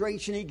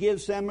illustration He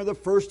gives them, or the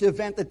first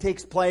event that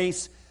takes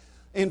place,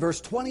 in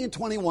verse 20 and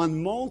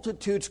 21,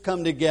 multitudes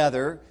come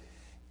together,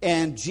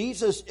 and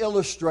Jesus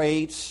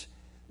illustrates,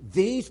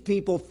 these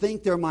people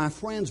think they're my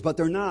friends, but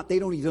they're not. They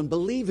don't even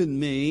believe in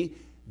me.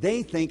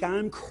 They think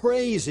I'm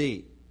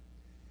crazy.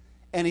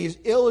 And He's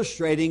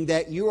illustrating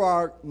that you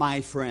are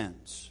my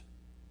friends.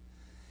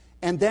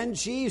 And then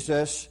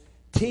Jesus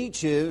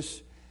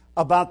teaches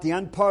about the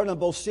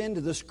unpardonable sin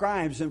to the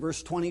scribes in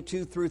verse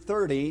 22 through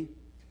 30,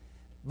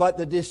 but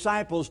the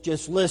disciples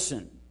just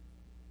listen.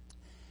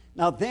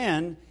 Now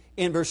then,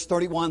 in verse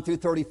 31 through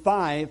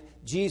 35,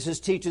 Jesus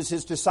teaches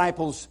His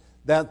disciples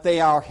that they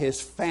are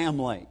His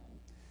family.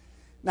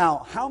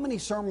 Now, how many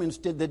sermons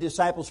did the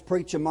disciples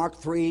preach in Mark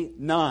 3?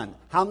 None.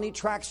 How many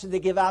tracts did they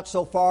give out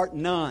so far?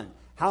 None.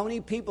 How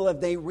many people have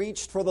they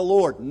reached for the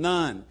Lord?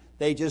 None.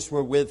 They just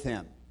were with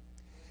Him.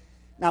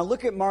 Now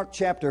look at Mark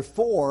chapter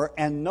 4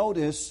 and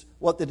notice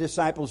what the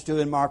disciples do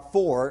in Mark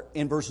 4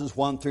 in verses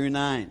 1 through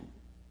 9.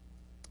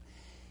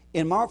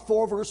 In Mark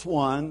 4 verse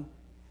 1,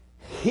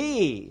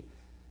 He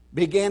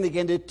began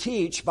again to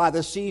teach by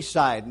the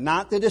seaside.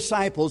 Not the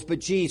disciples, but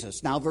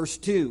Jesus. Now verse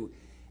 2,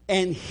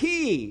 and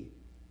He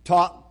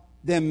taught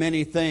them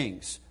many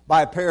things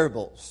by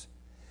parables.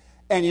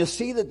 And you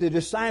see that the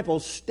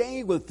disciples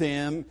stay with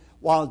Him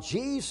while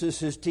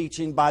Jesus is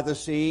teaching by the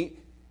sea,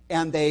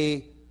 and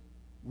they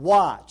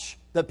watch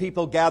the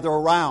people gather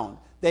around.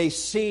 They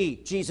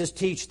see Jesus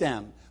teach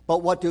them.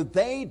 But what do?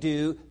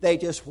 They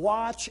just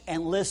watch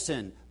and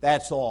listen.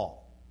 That's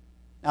all.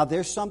 Now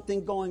there's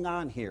something going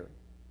on here.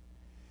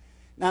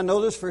 Now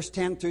notice verse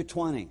 10 through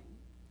 20.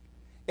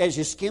 As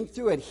you skim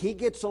through it, He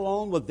gets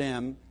alone with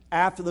them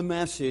after the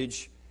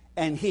message,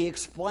 and He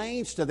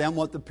explains to them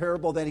what the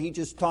parable that He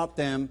just taught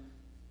them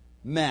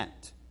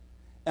meant.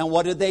 And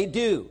what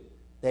do?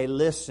 They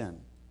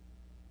listen.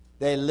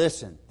 They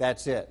listen.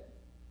 That's it.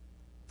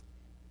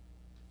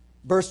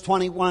 Verse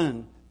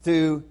 21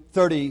 through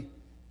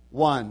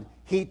 31.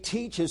 He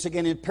teaches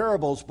again in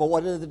parables, but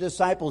what do the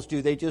disciples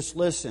do? They just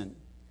listen.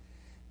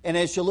 And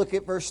as you look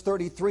at verse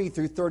 33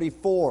 through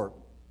 34,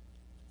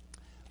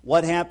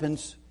 what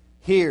happens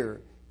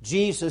here?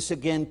 Jesus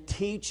again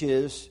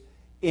teaches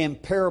in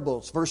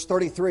parables. Verse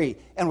 33,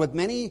 and with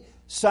many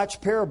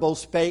such parables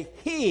spake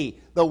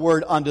He the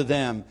word unto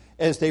them,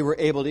 as they were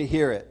able to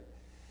hear it.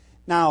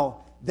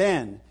 Now,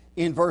 then,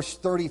 in verse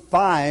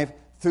 35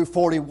 through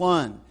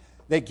 41,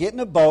 they get in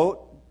a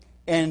boat,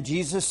 and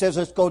Jesus says,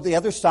 let's go to the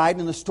other side,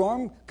 and the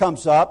storm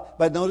comes up.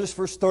 But notice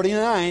verse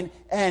 39,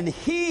 and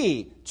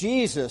He,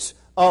 Jesus,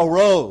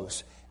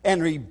 arose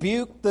and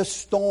rebuked the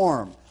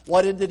storm.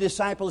 What did the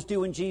disciples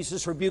do when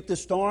Jesus rebuked the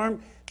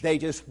storm? They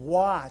just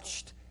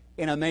watched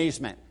in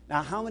amazement.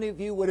 Now, how many of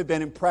you would have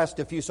been impressed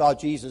if you saw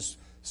Jesus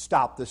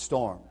stop the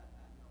storm?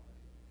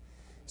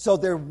 So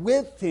they're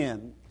with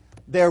Him.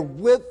 They're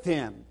with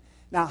Him.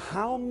 Now,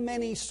 how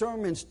many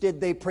sermons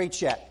did they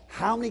preach yet?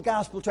 How many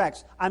gospel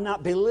tracts? I'm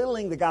not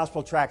belittling the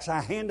gospel tracts.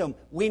 I hand them.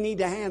 We need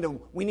to hand them.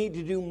 We need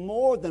to do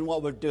more than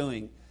what we're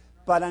doing.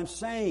 But I'm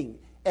saying,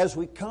 as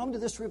we come to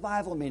this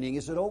revival meeting,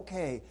 is it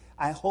okay?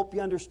 I hope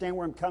you understand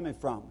where I'm coming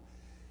from.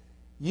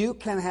 You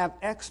can have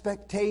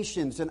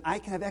expectations, and I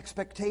can have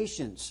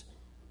expectations.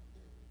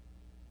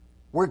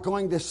 We're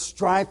going to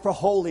strive for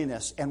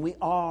holiness, and we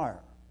are.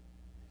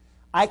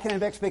 I can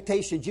have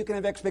expectations. You can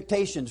have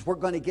expectations. We're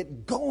going to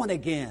get going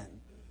again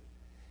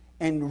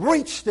and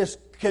reach this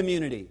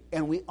community,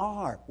 and we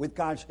are with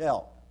God's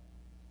help.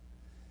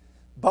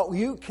 But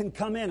you can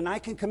come in, and I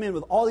can come in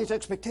with all these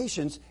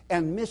expectations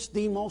and miss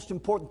the most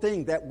important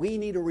thing, that we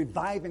need a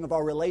reviving of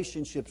our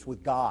relationships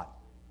with God,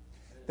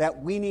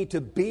 that we need to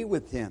be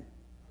with Him.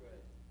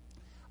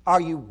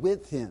 Are you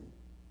with Him?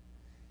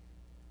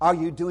 Are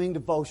you doing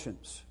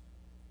devotions?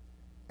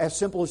 As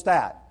simple as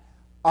that.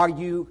 Are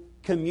you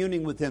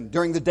communing with Him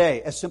during the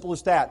day? As simple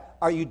as that.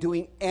 Are you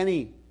doing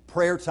any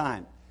prayer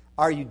time?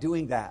 Are you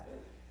doing that?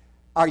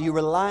 Are you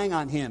relying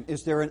on Him?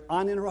 Is there an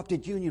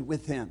uninterrupted union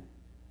with Him?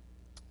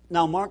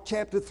 Now, Mark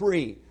chapter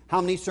 3.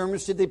 How many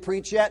sermons did they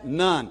preach yet?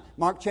 None.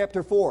 Mark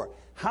chapter 4.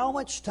 How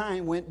much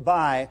time went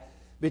by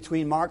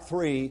between Mark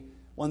 3,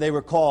 when they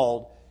were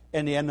called,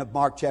 and the end of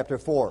Mark chapter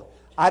 4?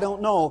 I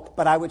don't know,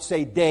 but I would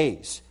say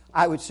days.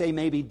 I would say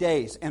maybe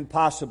days and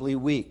possibly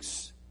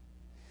weeks.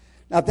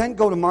 Now then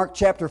go to Mark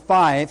chapter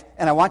 5,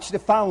 and I want you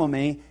to follow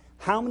me.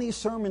 How many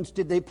sermons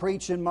did they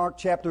preach in Mark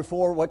chapter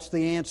 4? What's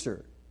the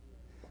answer?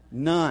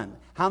 None.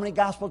 How many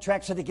gospel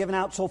tracts have they given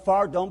out so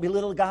far? Don't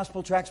belittle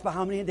gospel tracts, but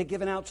how many have they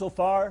given out so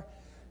far?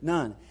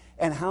 None.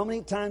 And how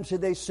many times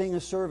did they sing a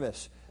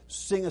service?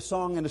 Sing a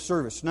song in a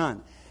service?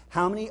 None.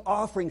 How many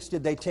offerings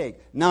did they take?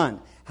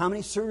 None. How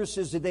many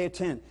services did they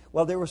attend?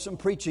 Well, there were some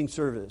preaching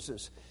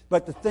services.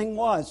 But the thing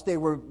was, they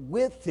were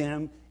with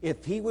Him.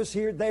 If He was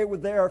here, they were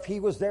there. If He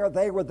was there,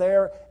 they were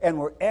there. And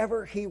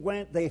wherever He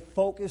went, they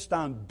focused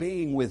on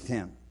being with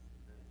Him.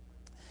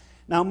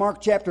 Now,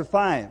 Mark chapter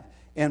 5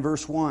 and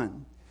verse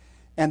 1.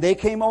 And they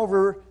came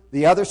over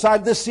the other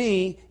side of the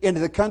sea into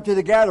the country of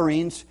the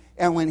Gadarenes.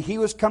 And when He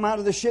was come out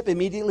of the ship,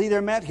 immediately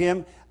there met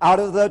Him out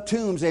of the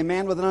tombs a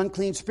man with an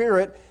unclean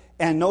spirit.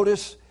 And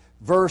notice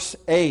verse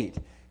 8.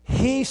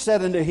 He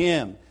said unto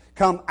him,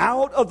 come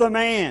out of the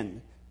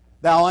man,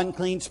 thou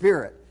unclean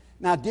spirit.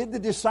 Now, did the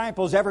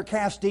disciples ever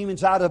cast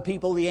demons out of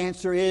people? The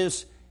answer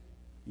is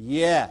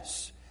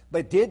yes.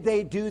 But did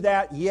they do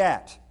that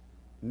yet?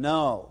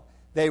 No.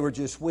 They were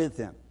just with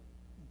Him.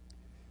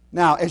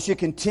 Now, as you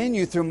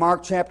continue through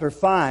Mark chapter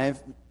 5,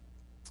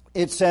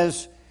 it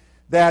says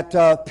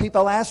that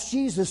people asked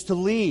Jesus to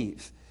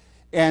leave,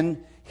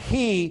 and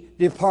He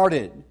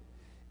departed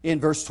in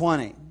verse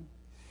 20.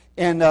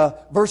 And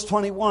verse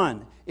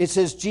 21, it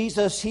says,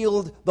 Jesus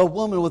healed the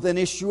woman with an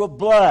issue of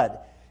blood.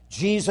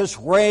 Jesus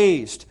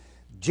raised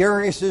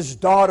Jairus'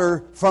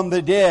 daughter from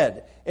the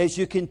dead. as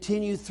you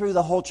continue through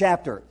the whole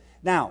chapter.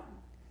 Now,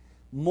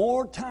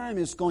 more time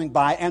is going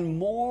by and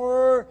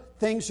more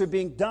things are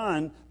being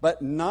done,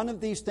 but none of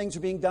these things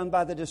are being done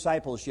by the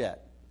disciples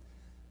yet.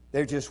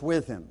 They're just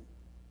with him.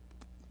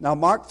 Now,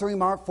 Mark 3,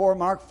 Mark 4,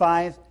 Mark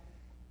 5,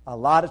 a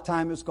lot of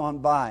time has gone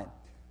by.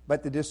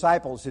 But the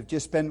disciples have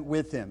just been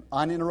with him,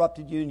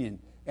 uninterrupted union,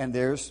 and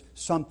there's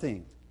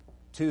something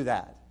to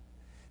that.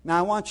 Now,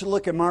 I want you to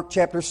look at Mark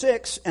chapter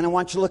 6, and I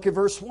want you to look at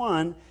verse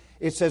 1.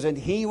 It says, and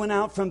he went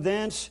out from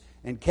thence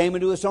and came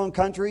into his own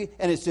country,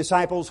 and his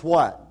disciples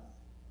what?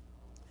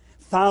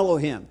 Follow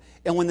him.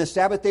 And when the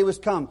Sabbath day was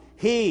come,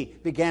 he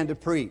began to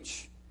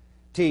preach,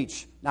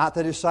 teach, not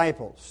the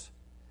disciples.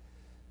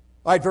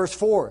 All right, verse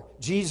 4.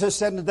 Jesus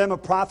said unto them, a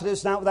prophet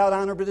is not without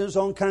honor but in his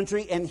own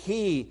country, and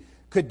he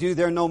could do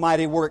there no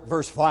mighty work.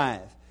 Verse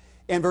 5.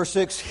 And verse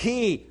 6,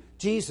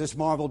 Jesus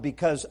marveled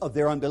because of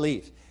their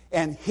unbelief.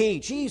 And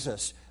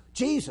Jesus,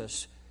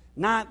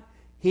 not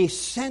he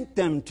sent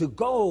them to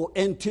go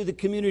into the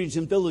communities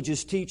and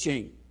villages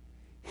teaching.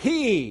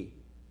 He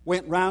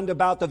went round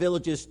about the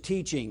villages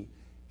teaching.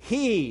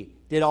 He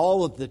did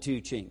all of the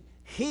teaching.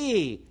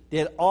 He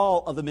did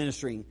all of the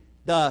ministering,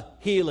 the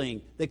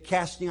healing, the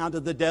casting out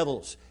of the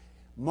devils.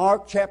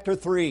 Mark chapter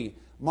 3,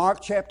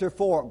 Mark chapter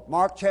 4,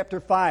 Mark chapter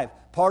 5,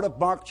 part of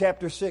Mark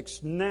chapter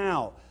 6.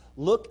 Now,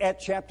 look at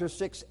chapter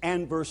 6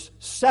 and verse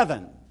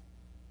 7.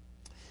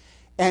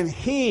 And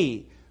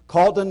he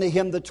called unto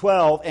him the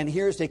 12, and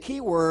here's the key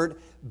word,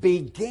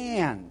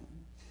 began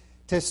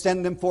to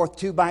send them forth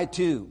 2 by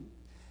 2,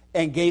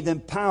 and gave them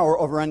power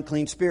over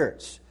unclean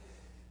spirits.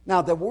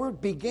 Now, the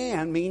word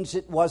began means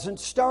it wasn't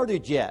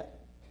started yet.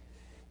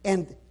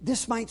 And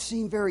this might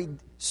seem very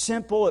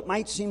simple. It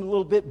might seem a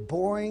little bit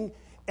boring.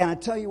 And I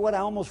tell you what, I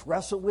almost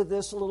wrestled with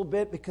this a little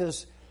bit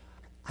because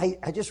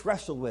I just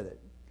wrestled with it.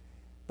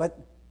 But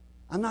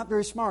I'm not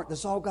very smart.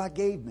 That's all God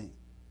gave me.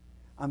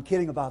 I'm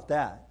kidding about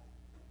that.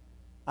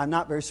 I'm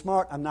not very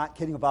smart. I'm not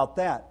kidding about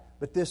that.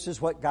 But this is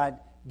what God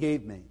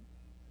gave me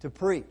to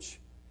preach.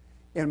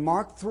 In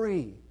Mark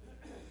 3,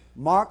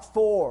 Mark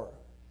 4,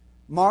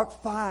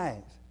 Mark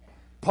 5,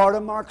 part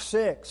of Mark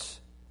 6,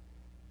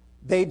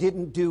 they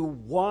didn't do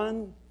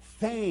one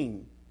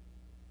thing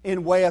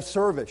in way of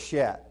service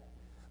yet.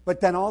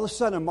 But then all of a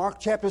sudden, in Mark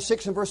chapter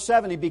 6 and verse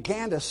 7, he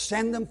began to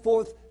send them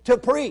forth to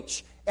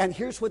preach. And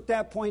here's what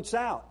that points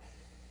out.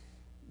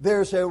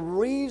 There's a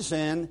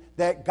reason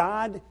that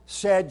God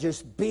said,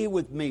 just be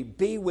with me,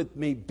 be with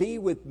me, be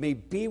with me,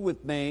 be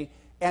with me,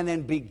 and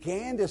then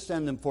began to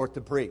send them forth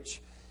to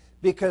preach.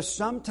 Because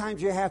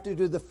sometimes you have to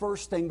do the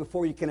first thing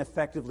before you can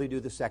effectively do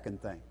the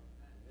second thing.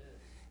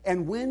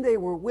 And when they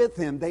were with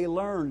him, they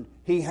learned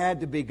he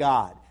had to be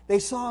God. They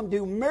saw him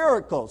do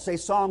miracles. They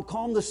saw him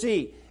calm the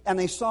sea. And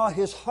they saw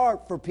his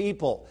heart for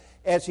people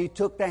as he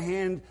took the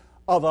hand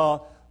of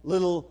a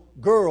little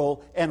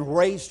girl and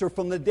raised her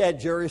from the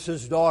dead,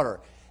 Jairus' daughter.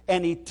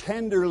 And he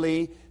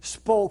tenderly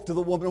spoke to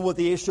the woman with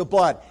the issue of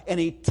blood. And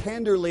he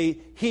tenderly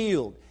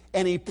healed.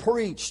 And he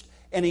preached.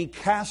 And he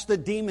cast the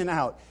demon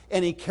out.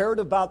 And he cared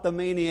about the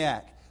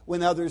maniac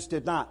when others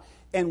did not.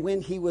 And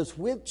when he was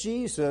with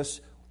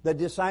Jesus, the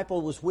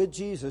disciple was with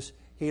Jesus,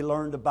 he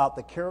learned about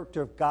the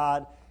character of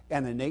God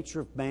and the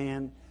nature of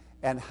man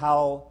and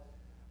how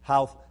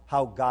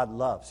God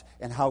loves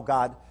and how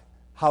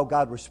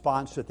God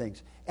responds to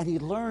things. And he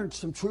learned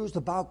some truths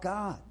about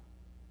God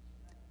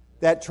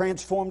that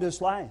transformed his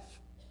life.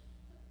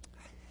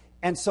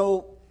 And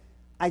so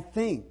I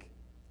think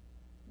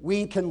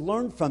we can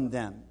learn from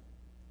them.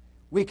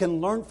 We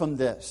can learn from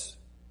this.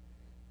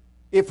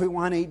 If we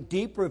want a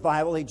deep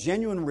revival, a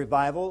genuine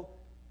revival,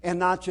 and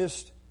not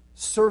just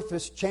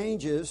surface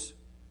changes,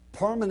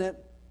 permanent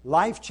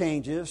life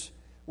changes,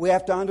 we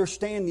have to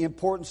understand the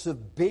importance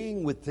of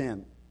being with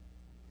him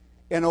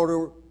in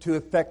order to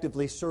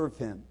effectively serve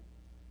him.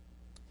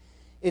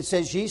 It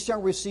says, ye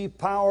shall receive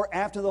power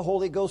after the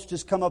Holy Ghost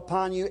is come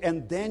upon you,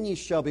 and then ye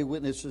shall be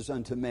witnesses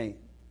unto me.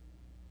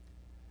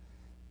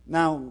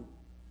 Now,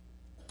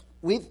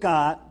 we've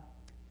got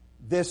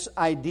this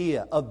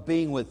idea of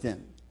being with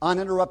him,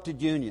 uninterrupted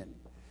union.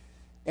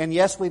 And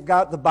yes, we've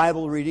got the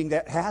Bible reading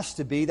that has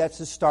to be, that's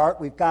the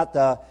start. We've got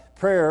the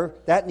prayer,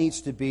 that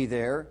needs to be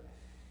there.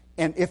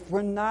 And if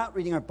we're not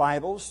reading our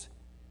Bibles,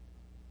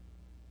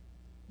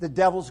 the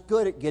devil's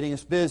good at getting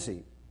us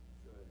busy.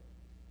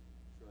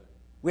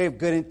 We have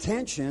good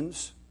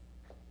intentions,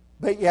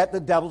 but yet the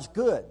devil's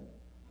good.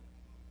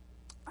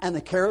 And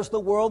the cares of the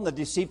world, and the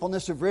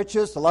deceitfulness of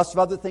riches, the lust of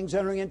other things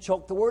entering in,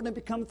 choke the word, and it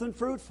becometh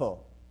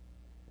unfruitful.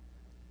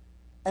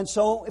 And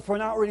so, if we're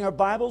not reading our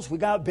Bibles, we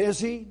got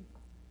busy.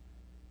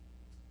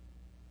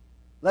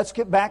 Let's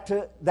get back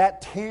to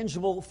that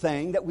tangible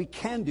thing that we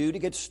can do to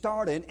get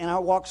started in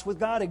our walks with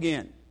God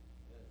again.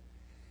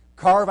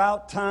 Carve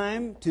out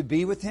time to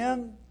be with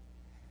him,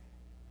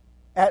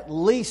 at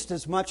least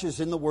as much as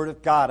in the Word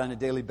of God on a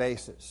daily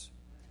basis.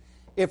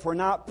 If we're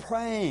not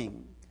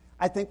praying,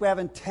 I think we have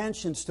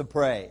intentions to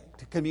pray,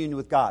 to commune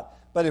with God.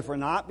 But if we're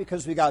not,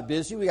 because we got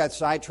busy, we got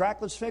sidetracked,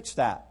 let's fix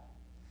that.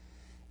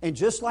 And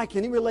just like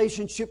any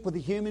relationship with a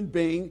human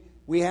being,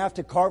 we have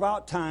to carve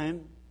out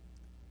time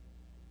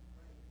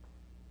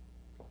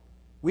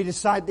We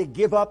decide to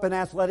give up an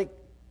athletic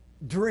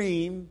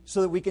dream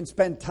so that we can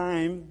spend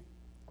time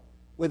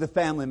with a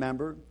family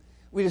member.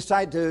 We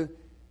decide to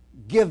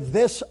give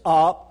this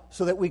up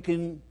so that we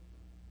can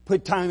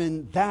put time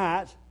in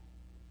that.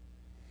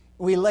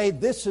 We lay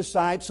this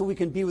aside so we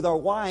can be with our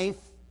wife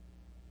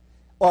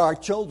or our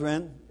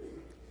children.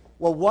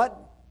 Well, what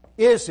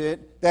is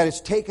it that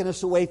has taken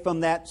us away from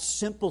that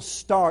simple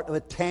start of a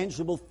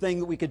tangible thing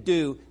that we could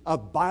do,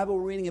 of Bible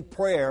reading and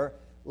prayer,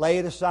 lay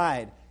it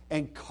aside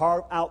and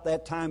carve out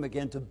that time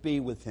again to be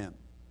with Him?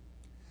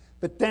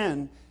 But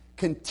then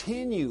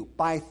continue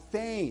by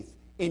faith,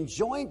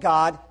 enjoying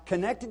God,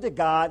 connected to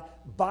God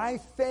by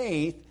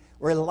faith,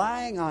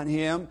 relying on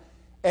Him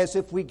as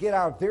if we get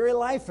our very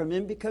life from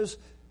Him, because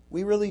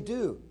we really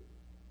do.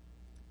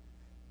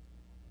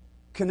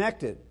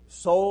 Connected,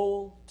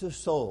 soul to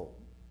soul.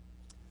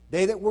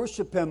 They that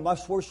worship Him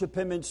must worship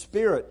Him in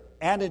spirit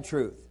and in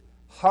truth,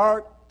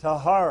 heart to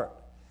heart.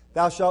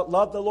 Thou shalt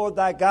love the Lord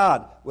thy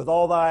God with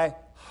all thy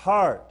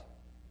heart.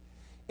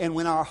 And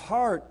when our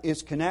heart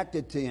is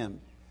connected to Him,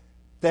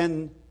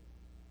 then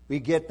we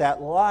get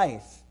that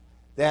life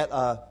that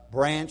a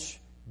branch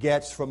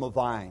gets from a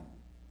vine.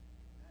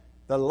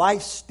 The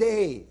life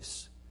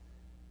stays.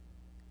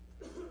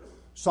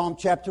 Psalm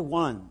chapter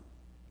 1.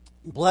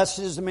 Blessed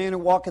is the man who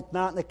walketh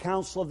not in the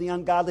counsel of the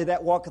ungodly,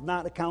 that walketh not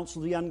in the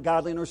counsel of the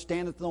ungodly, nor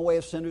standeth in the way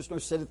of sinners, nor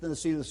sitteth in the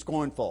seat of the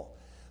scornful.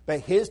 But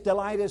his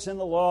delight is in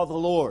the law of the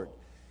Lord,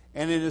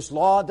 and in His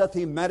law doth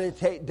he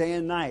meditate day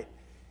and night.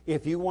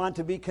 If you want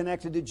to be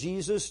connected to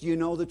Jesus, you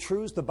know the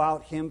truth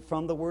about Him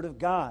from the Word of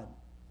God.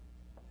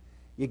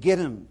 You get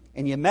Him,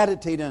 and you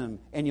meditate in Him,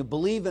 and you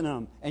believe in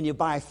Him, and you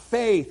by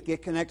faith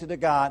get connected to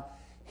God.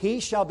 He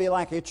shall be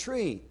like a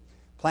tree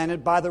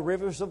planted by the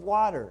rivers of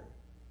water.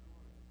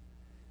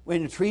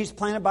 When a tree is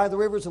planted by the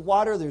rivers of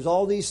water, there's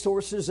all these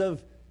sources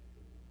of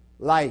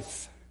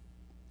life.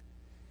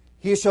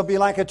 He shall be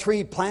like a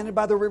tree planted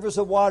by the rivers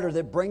of water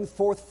that bring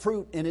forth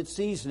fruit in its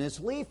season. Its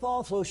leaf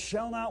also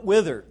shall not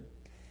wither.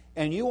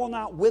 And you will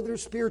not wither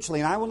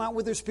spiritually, and I will not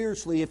wither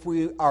spiritually if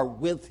we are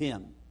with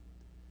Him,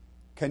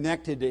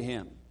 connected to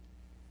Him.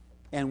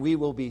 And we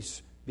will be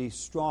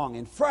strong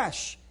and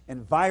fresh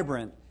and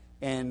vibrant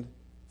and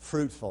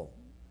fruitful.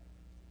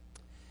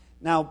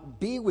 Now,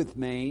 be with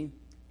me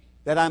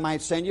that I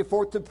might send you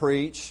forth to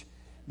preach.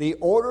 The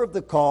order of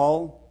the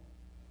call,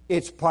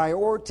 its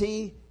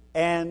priority,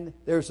 and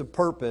there's a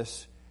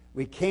purpose.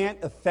 We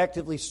can't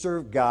effectively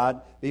serve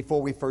God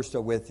before we first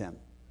are with Him.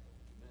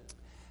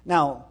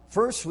 Now,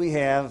 first we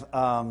have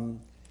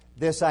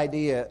this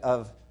idea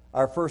of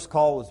our first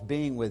call was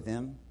being with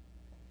Him.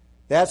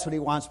 That's what He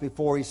wants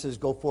before He says,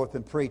 go forth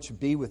and preach,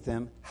 be with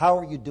Him. How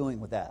are you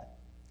doing with that?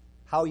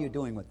 How are you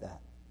doing with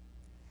that?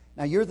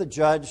 Now, you're the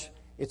judge.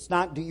 It's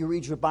not, do you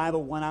read your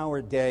Bible 1 hour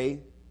a day?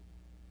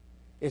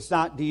 It's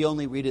not, do you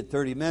only read it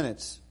 30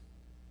 minutes?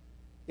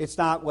 It's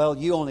not, well,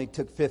 you only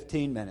took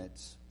 15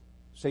 minutes,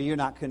 so you're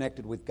not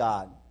connected with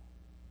God.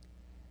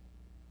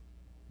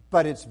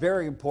 But it's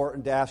very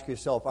important to ask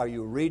yourself, are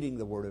you reading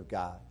the Word of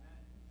God?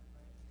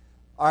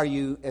 Are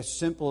you, as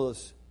simple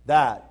as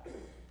that,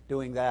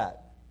 doing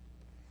that?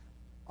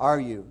 Are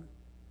you,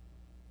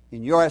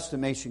 in your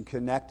estimation,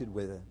 connected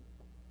with it?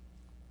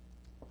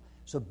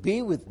 So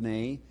be with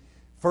me.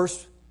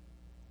 First,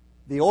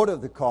 the order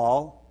of the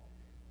call.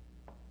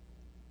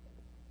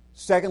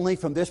 Secondly,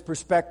 from this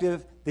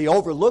perspective, the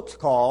overlooked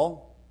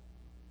call.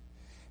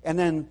 And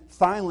then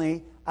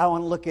finally, I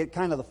want to look at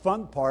kind of the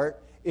fun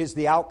part, is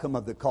the outcome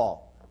of the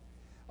call.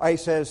 He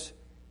says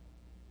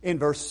in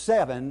verse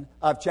 7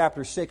 of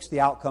chapter 6,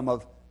 the outcome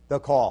of the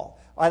call.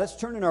 All right, let's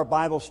turn in our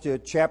Bibles to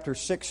chapter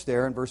 6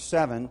 there in verse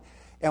 7.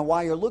 And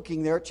while you're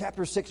looking there,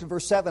 chapter 6 and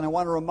verse 7, I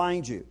want to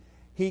remind you,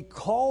 He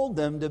called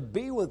them to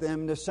be with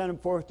Him, to send them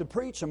forth to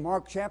preach in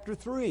Mark chapter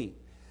 3.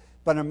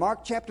 But in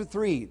Mark chapter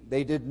 3,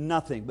 they did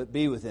nothing but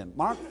be with Him.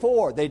 Mark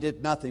 4, they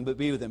did nothing but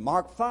be with Him.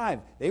 Mark 5,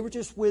 they were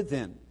just with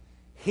Him.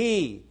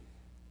 He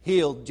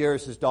healed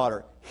Jairus'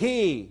 daughter.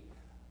 He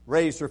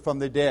raised her from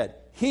the dead.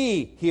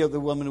 He healed the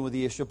woman with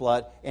the issue of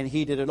blood, and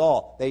He did it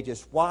all. They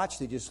just watched,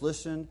 they just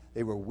listened,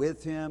 they were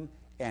with Him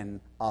and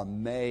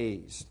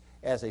amazed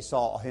as they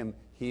saw Him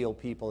heal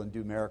people and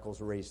do miracles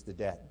and raise the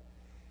dead.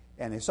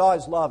 And they saw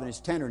His love and His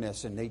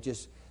tenderness, and they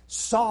just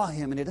saw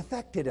Him, and it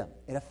affected them.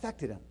 It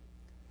affected them.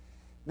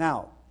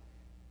 Now,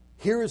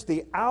 here is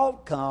the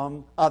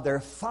outcome of their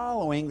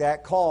following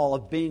that call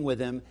of being with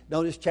Him.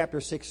 Notice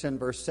chapter 6 and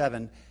verse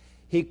 7.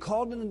 He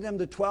called unto them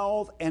the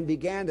 12 and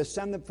began to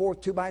send them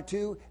forth 2 by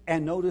 2.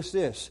 And notice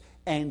this,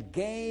 and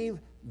gave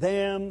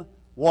them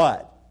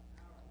what?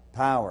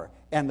 Power.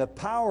 And the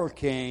power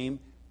came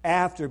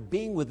after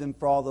being with Him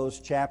for all those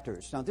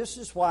chapters. Now, this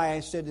is why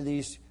I said to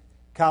these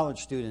college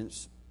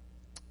students,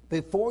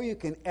 before you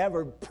can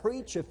ever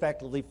preach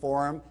effectively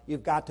for Him,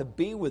 you've got to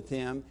be with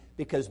Him,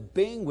 because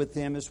being with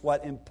Him is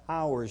what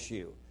empowers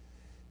you.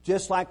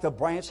 Just like the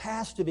branch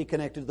has to be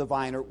connected to the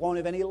vine, or it won't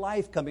have any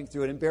life coming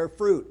through it and bear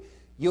fruit.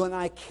 You and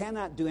I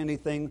cannot do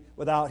anything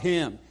without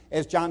Him.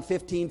 As John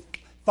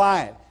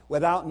 15:5,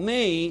 without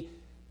me,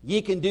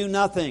 ye can do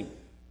nothing.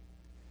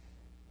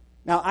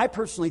 Now, I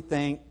personally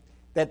think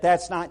that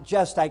that's not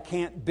just I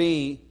can't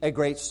be a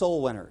great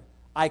soul winner.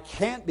 I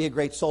can't be a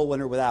great soul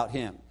winner without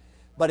Him.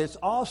 But it's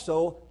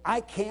also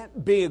I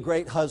can't be a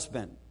great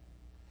husband.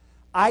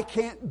 I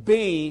can't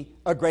be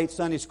a great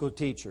Sunday school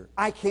teacher.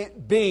 I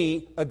can't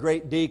be a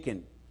great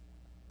deacon,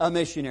 a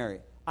missionary.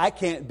 I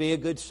can't be a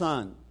good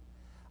son.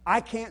 I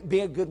can't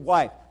be a good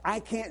wife. I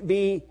can't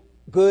be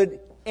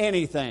good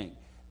anything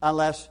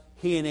unless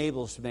He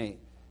enables me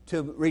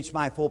to reach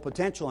my full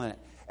potential in it.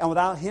 And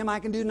without Him,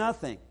 I can do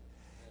nothing.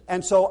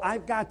 And so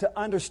I've got to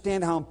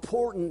understand how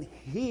important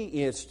He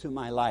is to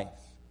my life,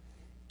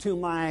 to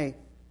my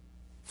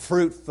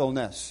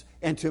fruitfulness,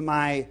 and to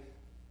my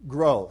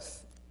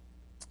growth.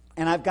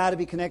 And I've got to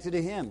be connected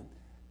to Him.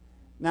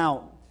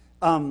 Now,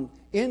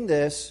 in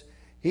this,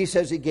 He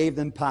says He gave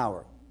them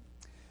power.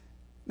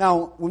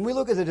 Now, when we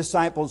look at the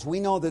disciples, we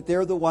know that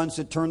they're the ones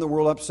that turned the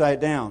world upside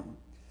down.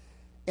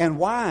 And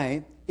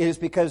why? It is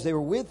because they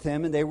were with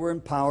Him and they were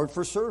empowered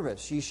for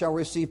service. Ye shall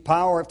receive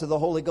power after the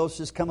Holy Ghost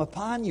has come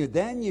upon you.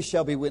 Then you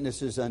shall be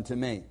witnesses unto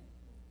me.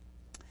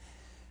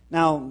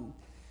 Now,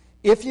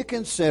 if you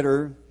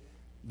consider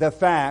the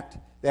fact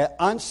that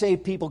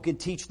unsaved people can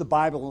teach the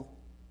Bible,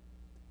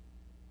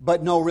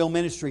 but no real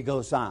ministry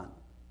goes on.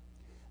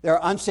 There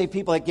are unsaved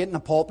people that get in the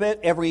pulpit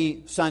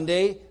every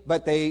Sunday,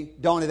 but they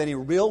don't have any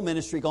real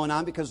ministry going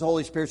on because the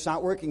Holy Spirit's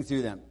not working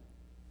through them.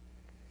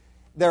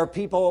 There are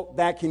people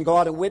that can go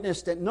out and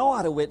witness that know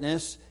how to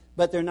witness,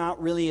 but they're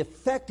not really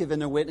effective in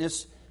their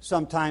witness.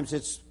 Sometimes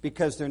it's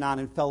because they're not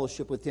in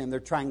fellowship with Him. They're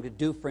trying to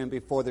do for Him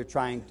before they're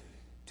trying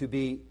to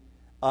be,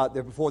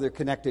 before they're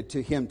connected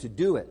to Him to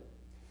do it.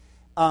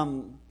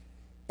 And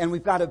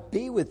we've got to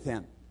be with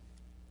Him.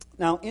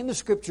 Now, in the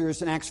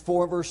Scriptures, in Acts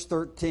 4, verse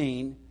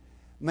 13,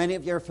 many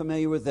of you are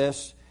familiar with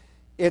this.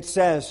 It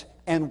says,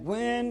 and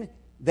when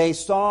they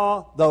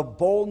saw the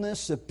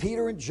boldness of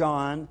Peter and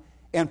John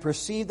and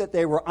perceived that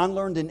they were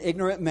unlearned and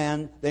ignorant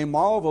men, they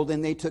marveled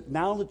and they took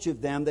knowledge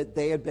of them that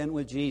they had been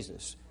with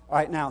Jesus. All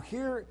right, now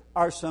here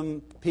are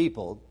some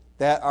people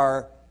that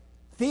are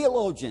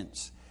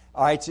theologians.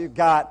 All right, so you've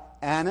got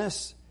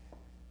Annas,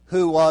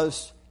 who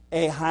was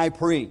a high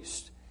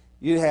priest.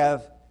 You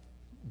have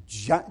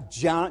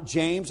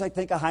James, I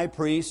think, a high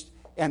priest,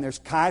 and there's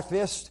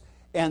Caiaphas,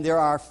 and there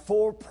are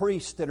 4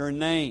 priests that are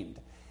named.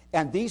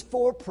 And these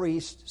 4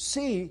 priests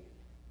see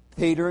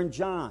Peter and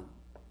John.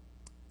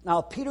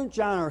 Now, Peter and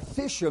John are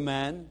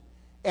fishermen,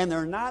 and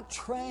they're not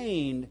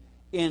trained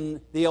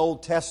in the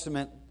Old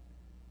Testament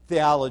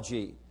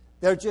theology.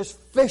 They're just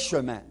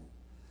fishermen.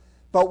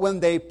 But when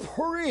they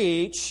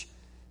preach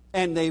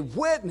and they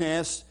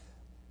witness,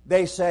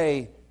 they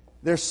say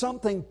there's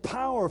something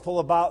powerful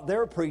about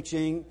their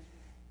preaching,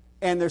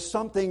 and there's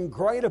something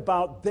great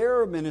about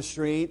their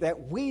ministry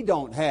that we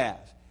don't have.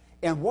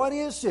 And what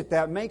is it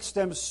that makes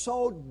them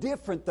so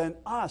different than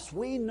us?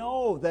 We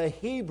know the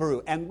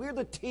Hebrew, and we're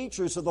the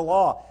teachers of the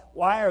law.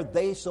 Why are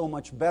they so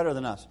much better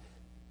than us?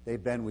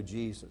 They've been with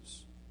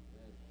Jesus.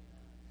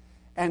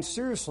 And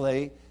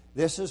seriously,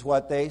 this is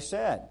what they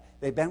said.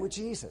 They've been with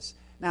Jesus.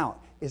 Now,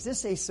 is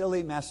this a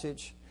silly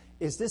message?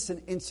 Is this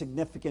an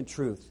insignificant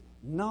truth?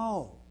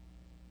 No.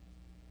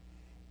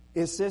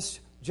 Is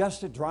this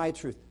just a dry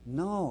truth?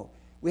 No.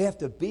 We have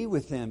to be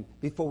with Him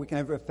before we can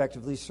ever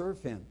effectively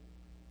serve Him.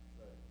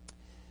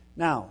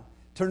 Now,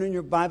 turn in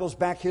your Bibles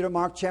back here to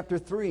Mark chapter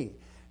 3.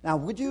 Now,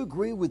 would you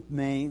agree with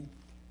me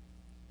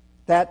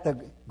that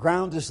the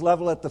ground is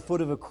level at the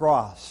foot of a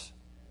cross?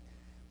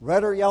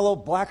 Red or yellow,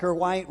 black or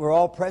white, we're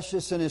all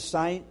precious in His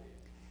sight.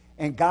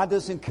 And God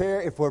doesn't care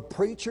if we're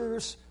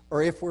preachers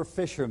or if we're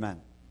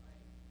fishermen.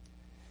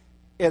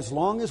 As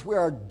long as we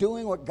are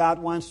doing what God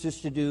wants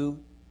us to do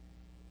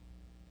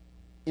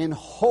in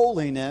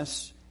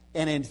holiness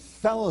and in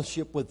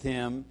fellowship with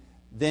Him,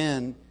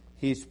 then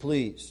He's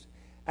pleased.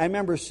 I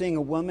remember seeing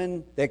a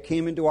woman that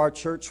came into our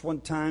church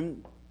one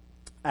time.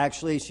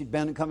 Actually, she'd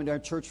been coming to our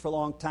church for a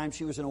long time.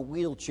 She was in a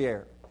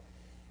wheelchair.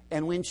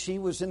 And when she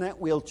was in that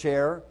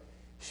wheelchair,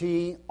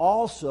 she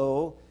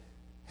also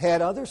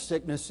had other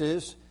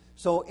sicknesses.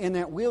 So in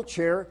that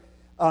wheelchair,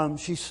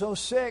 she's so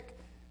sick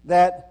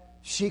that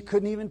she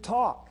couldn't even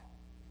talk.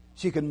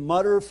 She could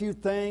mutter a few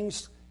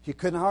things. She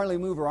couldn't hardly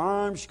move her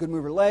arms. She couldn't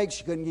move her legs.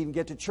 She couldn't even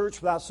get to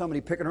church without somebody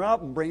picking her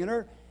up and bringing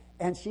her.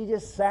 And she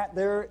just sat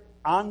there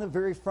on the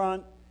very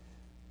front,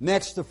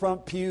 next to the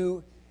front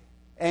pew.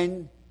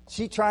 And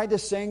she tried to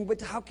sing,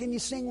 but how can you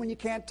sing when you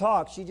can't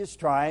talk? She just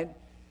tried.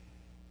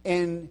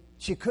 And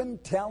she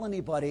couldn't tell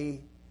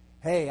anybody,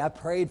 hey, I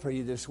prayed for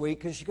you this week,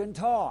 because she couldn't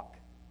talk.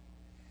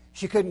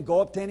 She couldn't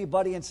go up to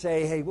anybody and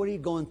say, hey, what are you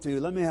going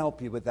through? Let me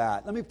help you with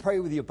that. Let me pray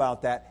with you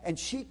about that. And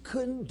she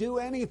couldn't do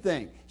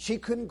anything. She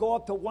couldn't go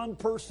up to one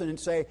person and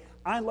say,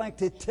 I'd like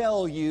to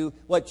tell you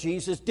what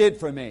Jesus did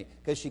for me,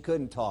 because she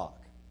couldn't talk.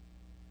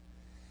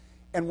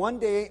 And one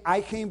day I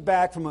came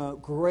back from a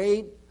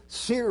great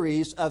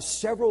series of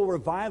several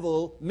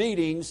revival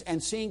meetings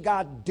and seeing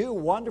God do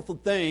wonderful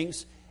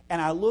things.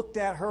 And I looked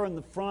at her in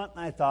the front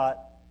and I thought,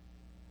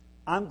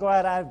 I'm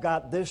glad I've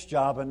got this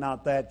job and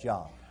not that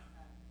job.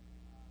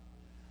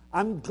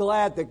 I'm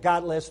glad that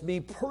God lets me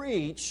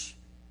preach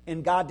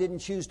and God didn't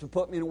choose to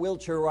put me in a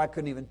wheelchair where I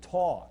couldn't even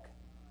talk.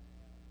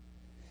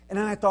 And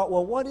then I thought,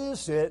 well, what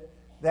is it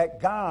that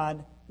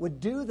God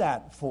would do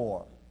that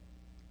for?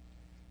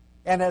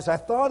 And as I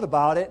thought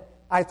about it,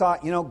 I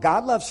thought,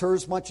 God loves her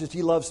as much as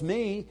He loves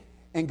me,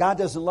 and God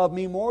doesn't love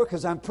me more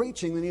because I'm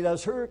preaching than He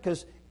does her,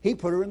 because He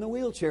put her in the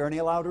wheelchair and He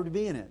allowed her to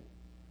be in it.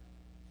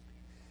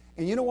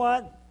 And you know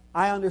what?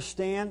 I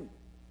understand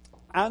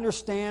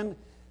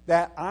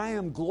that I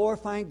am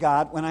glorifying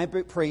God when I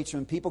preach,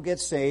 when people get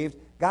saved.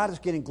 God is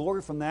getting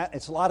glory from that.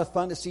 It's a lot of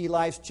fun to see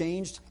lives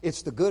changed.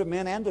 It's the good of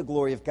men and the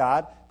glory of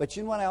God. But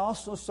you know what I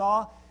also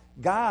saw?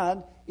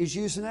 God is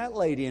using that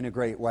lady in a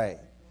great way.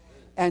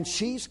 And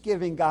she's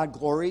giving God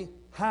glory.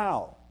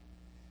 How?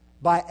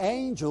 By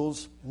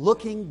angels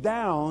looking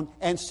down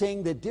and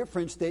seeing the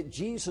difference that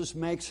Jesus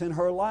makes in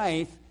her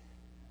life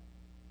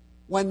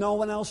when no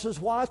one else is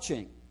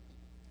watching.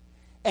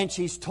 And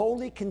she's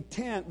totally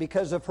content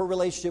because of her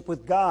relationship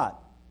with God.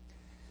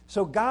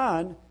 So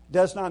God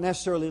does not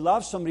necessarily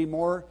love somebody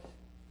more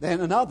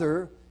than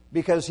another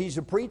because he's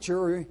a preacher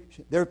or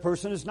their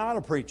person is not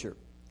a preacher.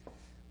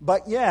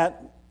 But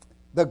yet,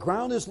 the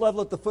ground is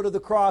level at the foot of the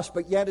cross,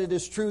 but yet it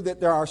is true that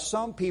there are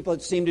some people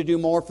that seem to do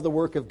more for the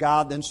work of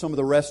God than some of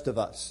the rest of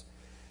us.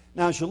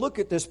 Now, as you look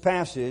at this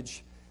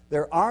passage,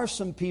 there are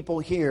some people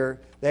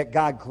here that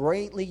God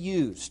greatly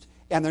used,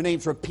 and their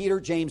names were Peter,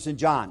 James, and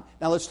John.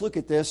 Now, let's look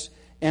at this,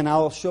 and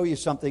I'll show you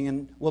something,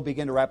 and we'll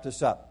begin to wrap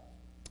this up.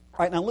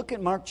 All right, now look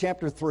at Mark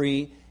chapter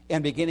 3,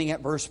 and beginning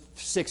at verse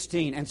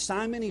 16. And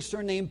Simon he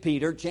surnamed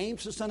Peter,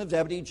 James the son of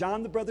Zebedee,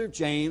 John the brother of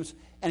James,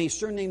 and he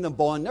surnamed them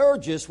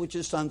Boanerges, which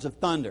is sons of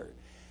thunder.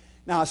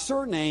 Now, a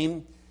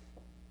surname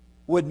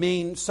would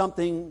mean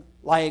something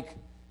like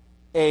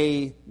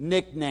a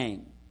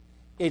nickname.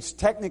 It's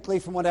technically,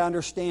 from what I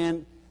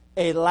understand,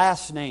 a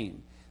last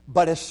name.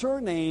 But a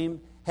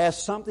surname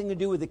has something to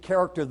do with the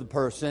character of the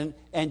person,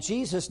 and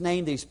Jesus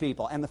named these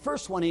people. And the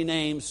first one he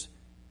names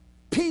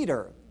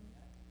Peter.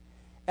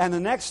 And the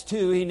next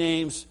two he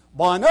names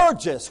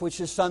Boanerges,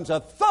 which is sons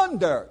of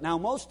thunder. Now,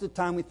 most of the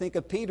time we think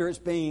of Peter as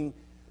being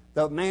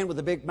the man with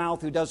the big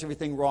mouth who does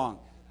everything wrong.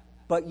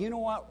 But you know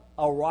what?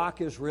 A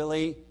rock is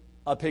really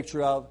a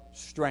picture of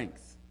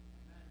strength.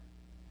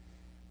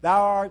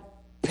 Thou art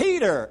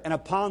Peter, and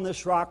upon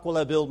this rock will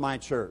I build my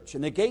church,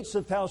 and the gates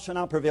of hell shall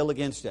not prevail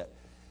against it.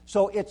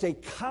 So it's a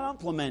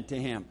compliment to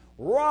him.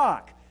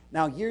 Rock.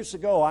 Now, years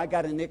ago, I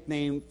got a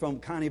nickname from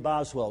Connie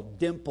Boswell,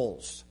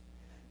 Dimples.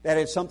 That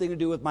had something to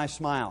do with my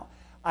smile.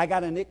 I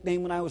got a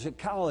nickname when I was at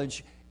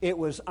college. It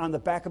was on the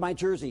back of my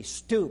jersey,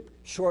 Stoop,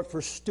 short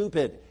for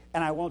stupid.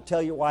 And I won't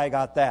tell you why I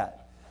got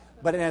that.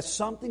 But it has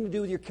something to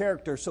do with your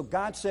character. So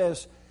God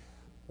says,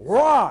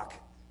 rock.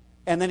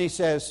 And then he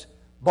says,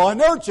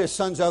 Boanerges,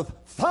 sons of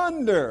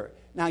thunder.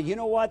 Now, you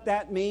know what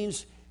that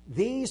means?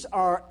 These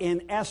are,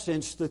 in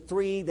essence, the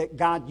three that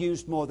God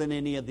used more than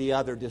any of the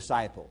other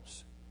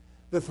disciples.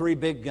 The three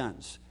big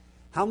guns.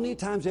 How many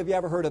times have you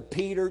ever heard of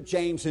Peter,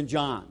 James, and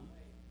John?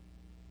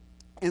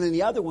 And then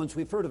the other ones,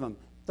 we've heard of them.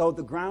 Though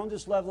the ground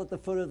is level at the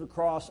foot of the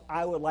cross,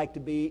 I would like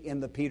to be in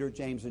the Peter,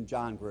 James, and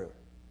John group.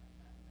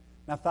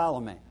 Now follow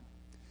me.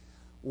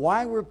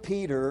 Why were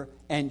Peter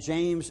and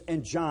James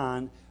and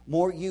John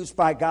more used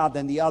by God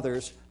than the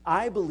others?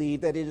 I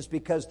believe that it is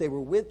because they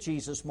were with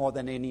Jesus more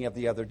than any of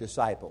the other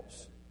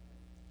disciples.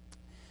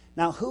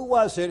 Now, who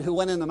was it who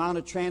went in the Mount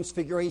of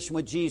Transfiguration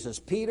with Jesus?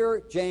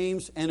 Peter,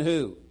 James, and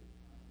who?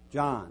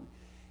 John.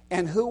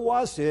 And who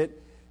was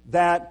it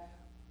that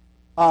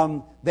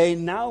they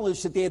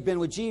acknowledged that they had been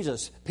with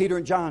Jesus? Peter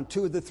and John,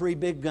 two of the three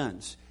big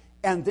guns.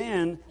 And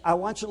then I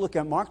want you to look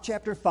at Mark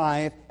chapter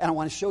 5, and I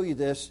want to show you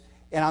this,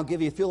 and I'll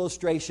give you a few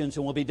illustrations,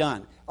 and we'll be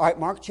done. All right,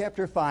 Mark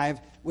chapter 5,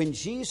 when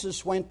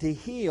Jesus went to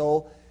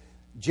heal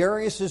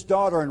Jairus'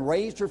 daughter and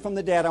raised her from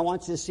the dead, I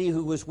want you to see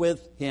who was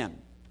with him.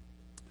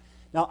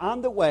 Now,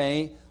 on the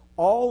way,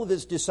 all of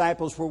his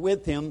disciples were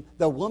with him.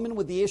 The woman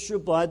with the issue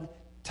of blood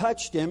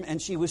touched him,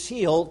 and she was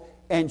healed.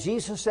 And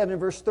Jesus said in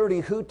verse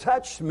 30, who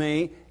touched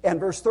me? And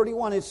verse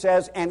 31 it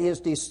says, and his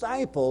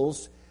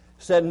disciples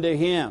said unto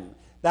him,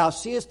 thou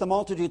seest the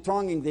multitude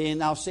thronging thee,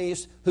 and thou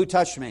sayest, who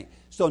touched me?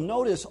 So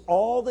notice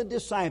all the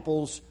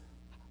disciples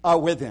are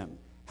with him.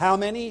 How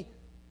many?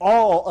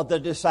 All of the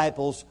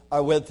disciples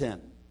are with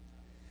him.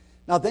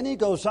 Now then he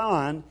goes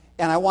on,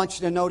 and I want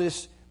you to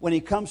notice when he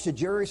comes to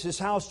Jairus'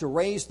 house to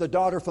raise the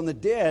daughter from the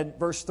dead,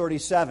 verse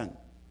 37.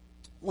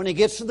 When he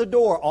gets to the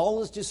door, all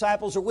his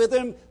disciples are with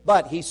him,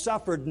 but he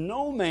suffered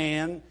no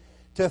man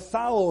to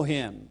follow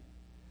him,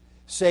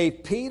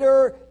 save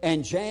Peter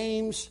and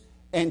James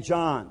and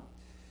John.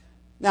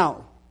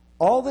 Now,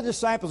 all the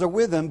disciples are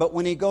with him, but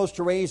when he goes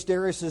to raise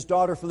Jairus'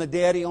 daughter from the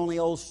dead, he only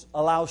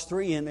allows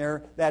three in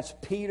there. That's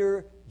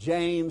Peter,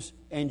 James,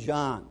 and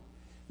John.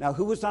 Now,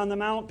 who was on the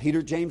mount?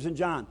 Peter, James, and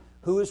John.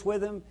 Who was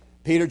with him?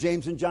 Peter,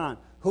 James, and John.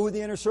 Who were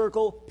the inner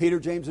circle? Peter,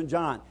 James, and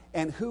John.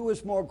 And who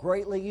was more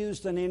greatly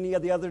used than any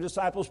of the other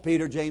disciples?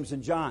 Peter, James,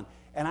 and John.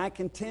 And I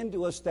contend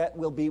to us that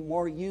will be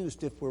more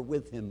used if we're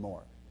with him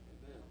more.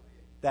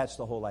 That's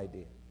the whole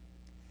idea.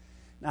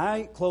 Now,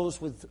 I close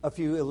with a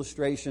few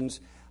illustrations.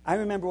 I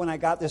remember when I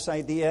got this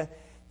idea,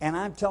 And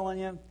I'm telling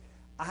you,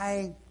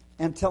 I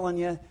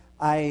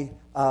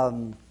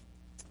am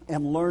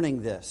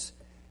learning this.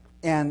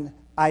 And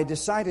I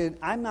decided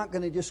I'm not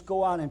going to just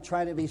go out and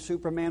try to be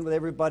Superman with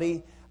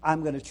everybody.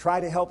 I'm going to try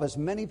to help as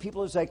many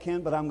people as I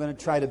can, but I'm going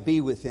to try to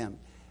be with Him.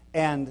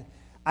 And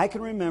I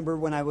can remember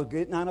when I was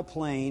getting on a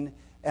plane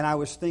and I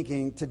was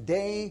thinking,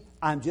 today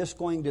I'm just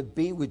going to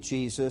be with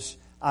Jesus.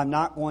 I'm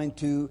not going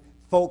to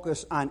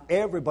focus on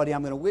everybody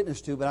I'm going to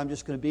witness to, but I'm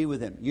just going to be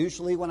with Him.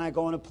 Usually when I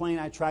go on a plane,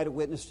 I try to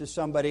witness to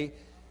somebody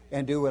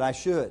and do what I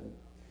should.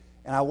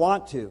 And I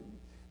want to.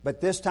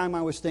 But this time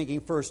I was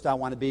thinking, first I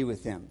want to be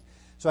with Him.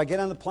 So I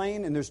get on the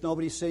plane and there's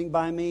nobody sitting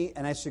by me.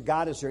 And I said,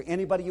 God, is there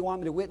anybody you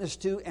want me to witness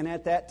to? And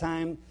at that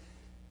time,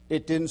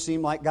 it didn't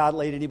seem like God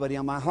laid anybody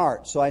on my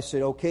heart. So I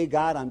said, okay,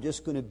 God, I'm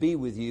just going to be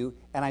with you.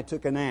 And I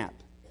took a nap.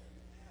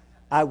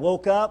 I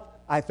woke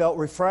up, I felt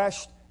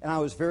refreshed, and I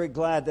was very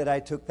glad that I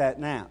took that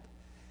nap.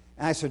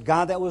 And I said,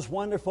 God, that was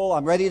wonderful.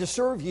 I'm ready to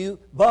serve you,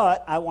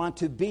 but I want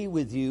to be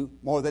with you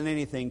more than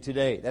anything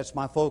today. That's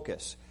my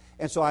focus.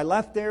 And so I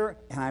left there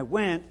and I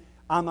went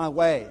on my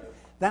way.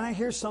 Then I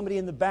hear somebody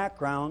in the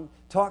background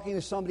talking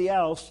to somebody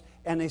else,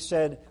 and they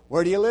said,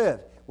 where do you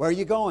live? Where are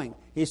you going?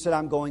 He said,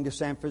 I'm going to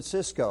San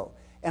Francisco.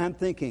 And I'm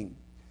thinking,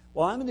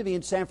 well, I'm going to be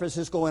in San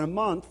Francisco in a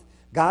month.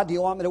 God, do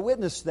you want me to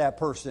witness to that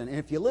person? And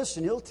if you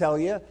listen, He'll tell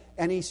you.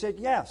 And he said,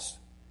 yes.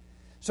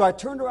 So I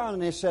turned around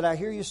and I said, I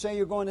hear you say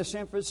you're going to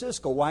San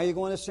Francisco. Why are you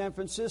going to San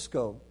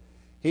Francisco?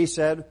 He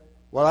said,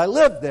 well, I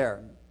live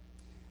there.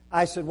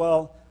 I said,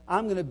 well,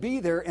 I'm going to be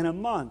there in a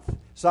month.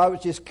 So I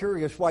was just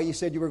curious why you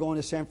said you were going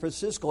to San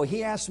Francisco.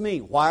 He asked me,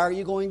 why are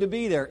you going to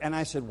be there? And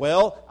I said,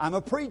 well, I'm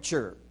a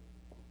preacher.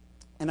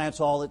 And that's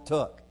all it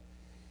took.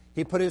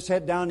 He put his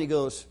head down and he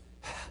goes,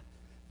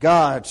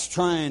 God's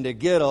trying to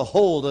get a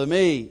hold of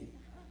me.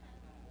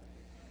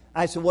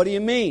 I said, what do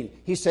you mean?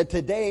 He said,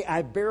 today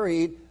I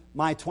buried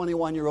my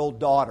 21-year-old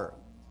daughter.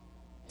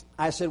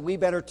 I said, we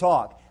better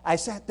talk. I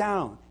sat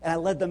down and I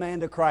led the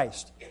man to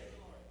Christ.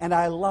 And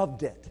I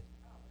loved it.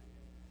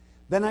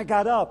 Then I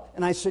got up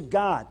and I said,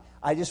 God,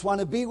 I just want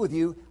to be with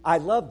you. I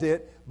loved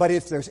it. But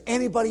if there's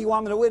anybody you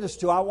want me to witness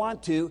to, I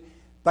want to.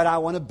 But I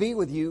want to be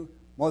with you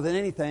more than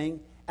anything.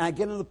 And I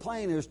get on the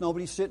plane and there's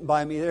nobody sitting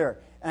by me there.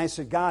 And I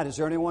said, God, is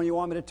there anyone you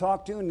want me to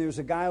talk to? And there's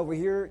a guy over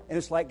here. And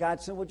it's like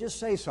God said, well, just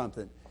say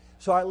something.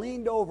 So I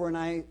leaned over and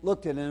I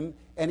looked at him.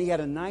 And he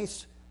had a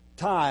nice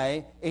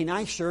tie, a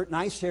nice shirt,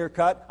 nice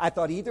haircut. I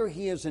thought either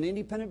he is an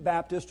independent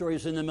Baptist or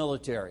he's in the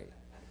military.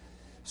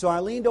 So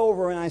I leaned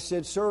over and I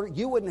said, sir,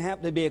 you wouldn't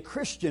happen to be a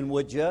Christian,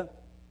 would you?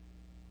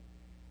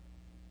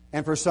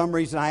 And for some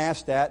reason I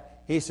asked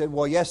that. He said,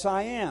 well, yes,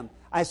 I am.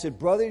 I said,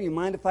 brother, do you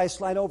mind if I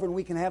slide over and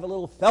we can have a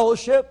little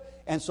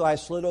fellowship? And so I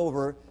slid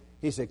over.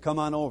 He said, come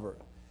on over.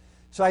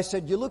 So I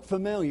said, you look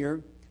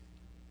familiar.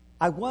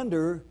 I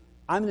wonder,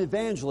 I'm an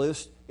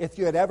evangelist, if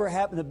you had ever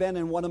happened to have been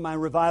in one of my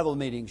revival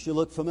meetings. You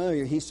look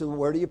familiar. He said, well,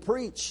 where do you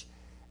preach?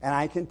 And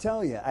I can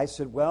tell you. I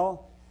said,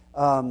 well,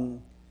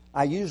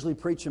 I usually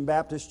preach in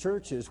Baptist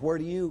churches. Where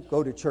do you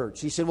go to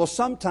church? He said, well,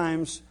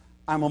 sometimes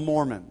I'm a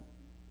Mormon.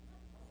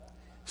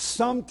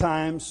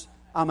 Sometimes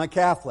I'm a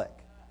Catholic.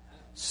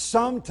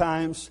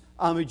 Sometimes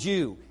I'm a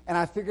Jew. And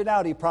I figured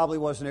out he probably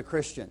wasn't a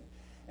Christian.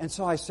 And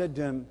so I said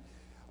to him,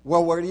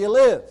 well, where do you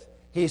live?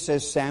 He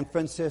says, San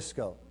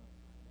Francisco.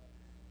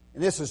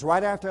 And this is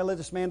right after I led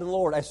this man to the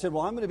Lord. I said,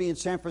 well, I'm going to be in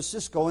San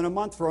Francisco in a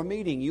month for a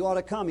meeting. You ought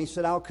to come. He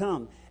said, I'll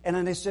come. And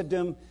then I said to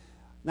him,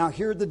 now,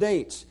 here are the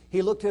dates.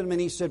 He looked at him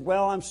and he said,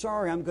 well, I'm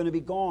sorry, I'm going to be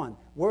gone.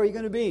 Where are you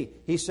going to be?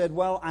 He said,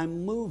 well,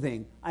 I'm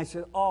moving. I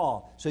said,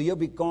 oh, so you'll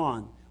be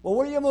gone. Well,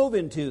 where are you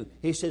moving to?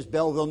 He says,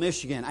 Belleville,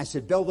 Michigan. I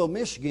said, Belleville,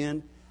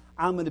 Michigan?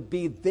 I'm going to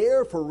be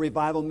there for a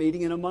revival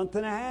meeting in a month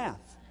and a half.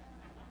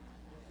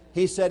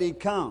 He said he'd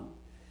come.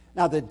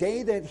 Now, the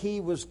day that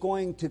he was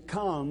going to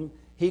come,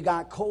 he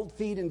got cold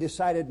feet and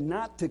decided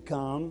not to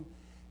come.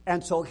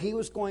 And so he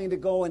was going to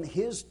go, in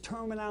his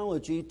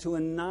terminology, to a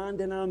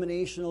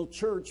non-denominational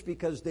church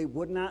because they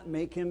would not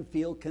make him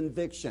feel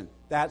conviction.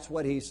 That's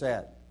what he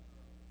said.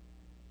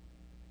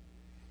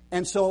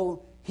 And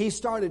so he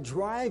started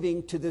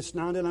driving to this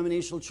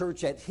non-denominational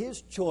church at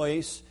his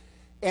choice,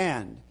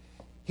 and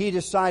he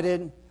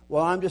decided,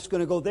 well, I'm just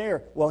going to go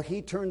there. Well,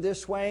 he turned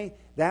this way,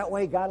 that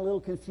way, got a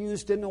little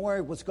confused, didn't know where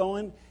he was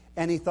going,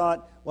 and he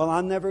thought, well,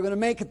 I'm never going to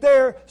make it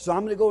there, so I'm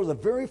going to go to the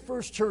very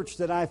first church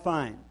that I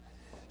find.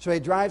 So he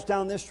drives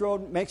down this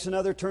road, makes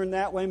another turn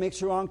that way,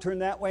 makes a wrong turn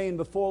that way, and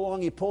before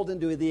long he pulled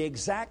into the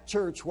exact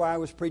church where I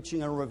was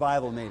preaching a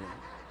revival meeting.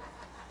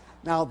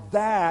 Now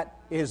that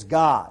is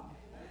God.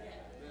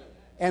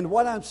 And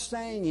what I'm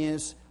saying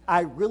is,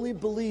 I really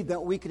believe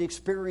that we could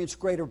experience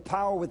greater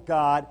power with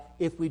God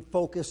if we'd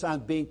focus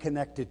on being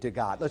connected to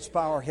God. Let's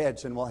bow our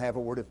heads and we'll have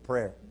a word of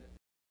prayer.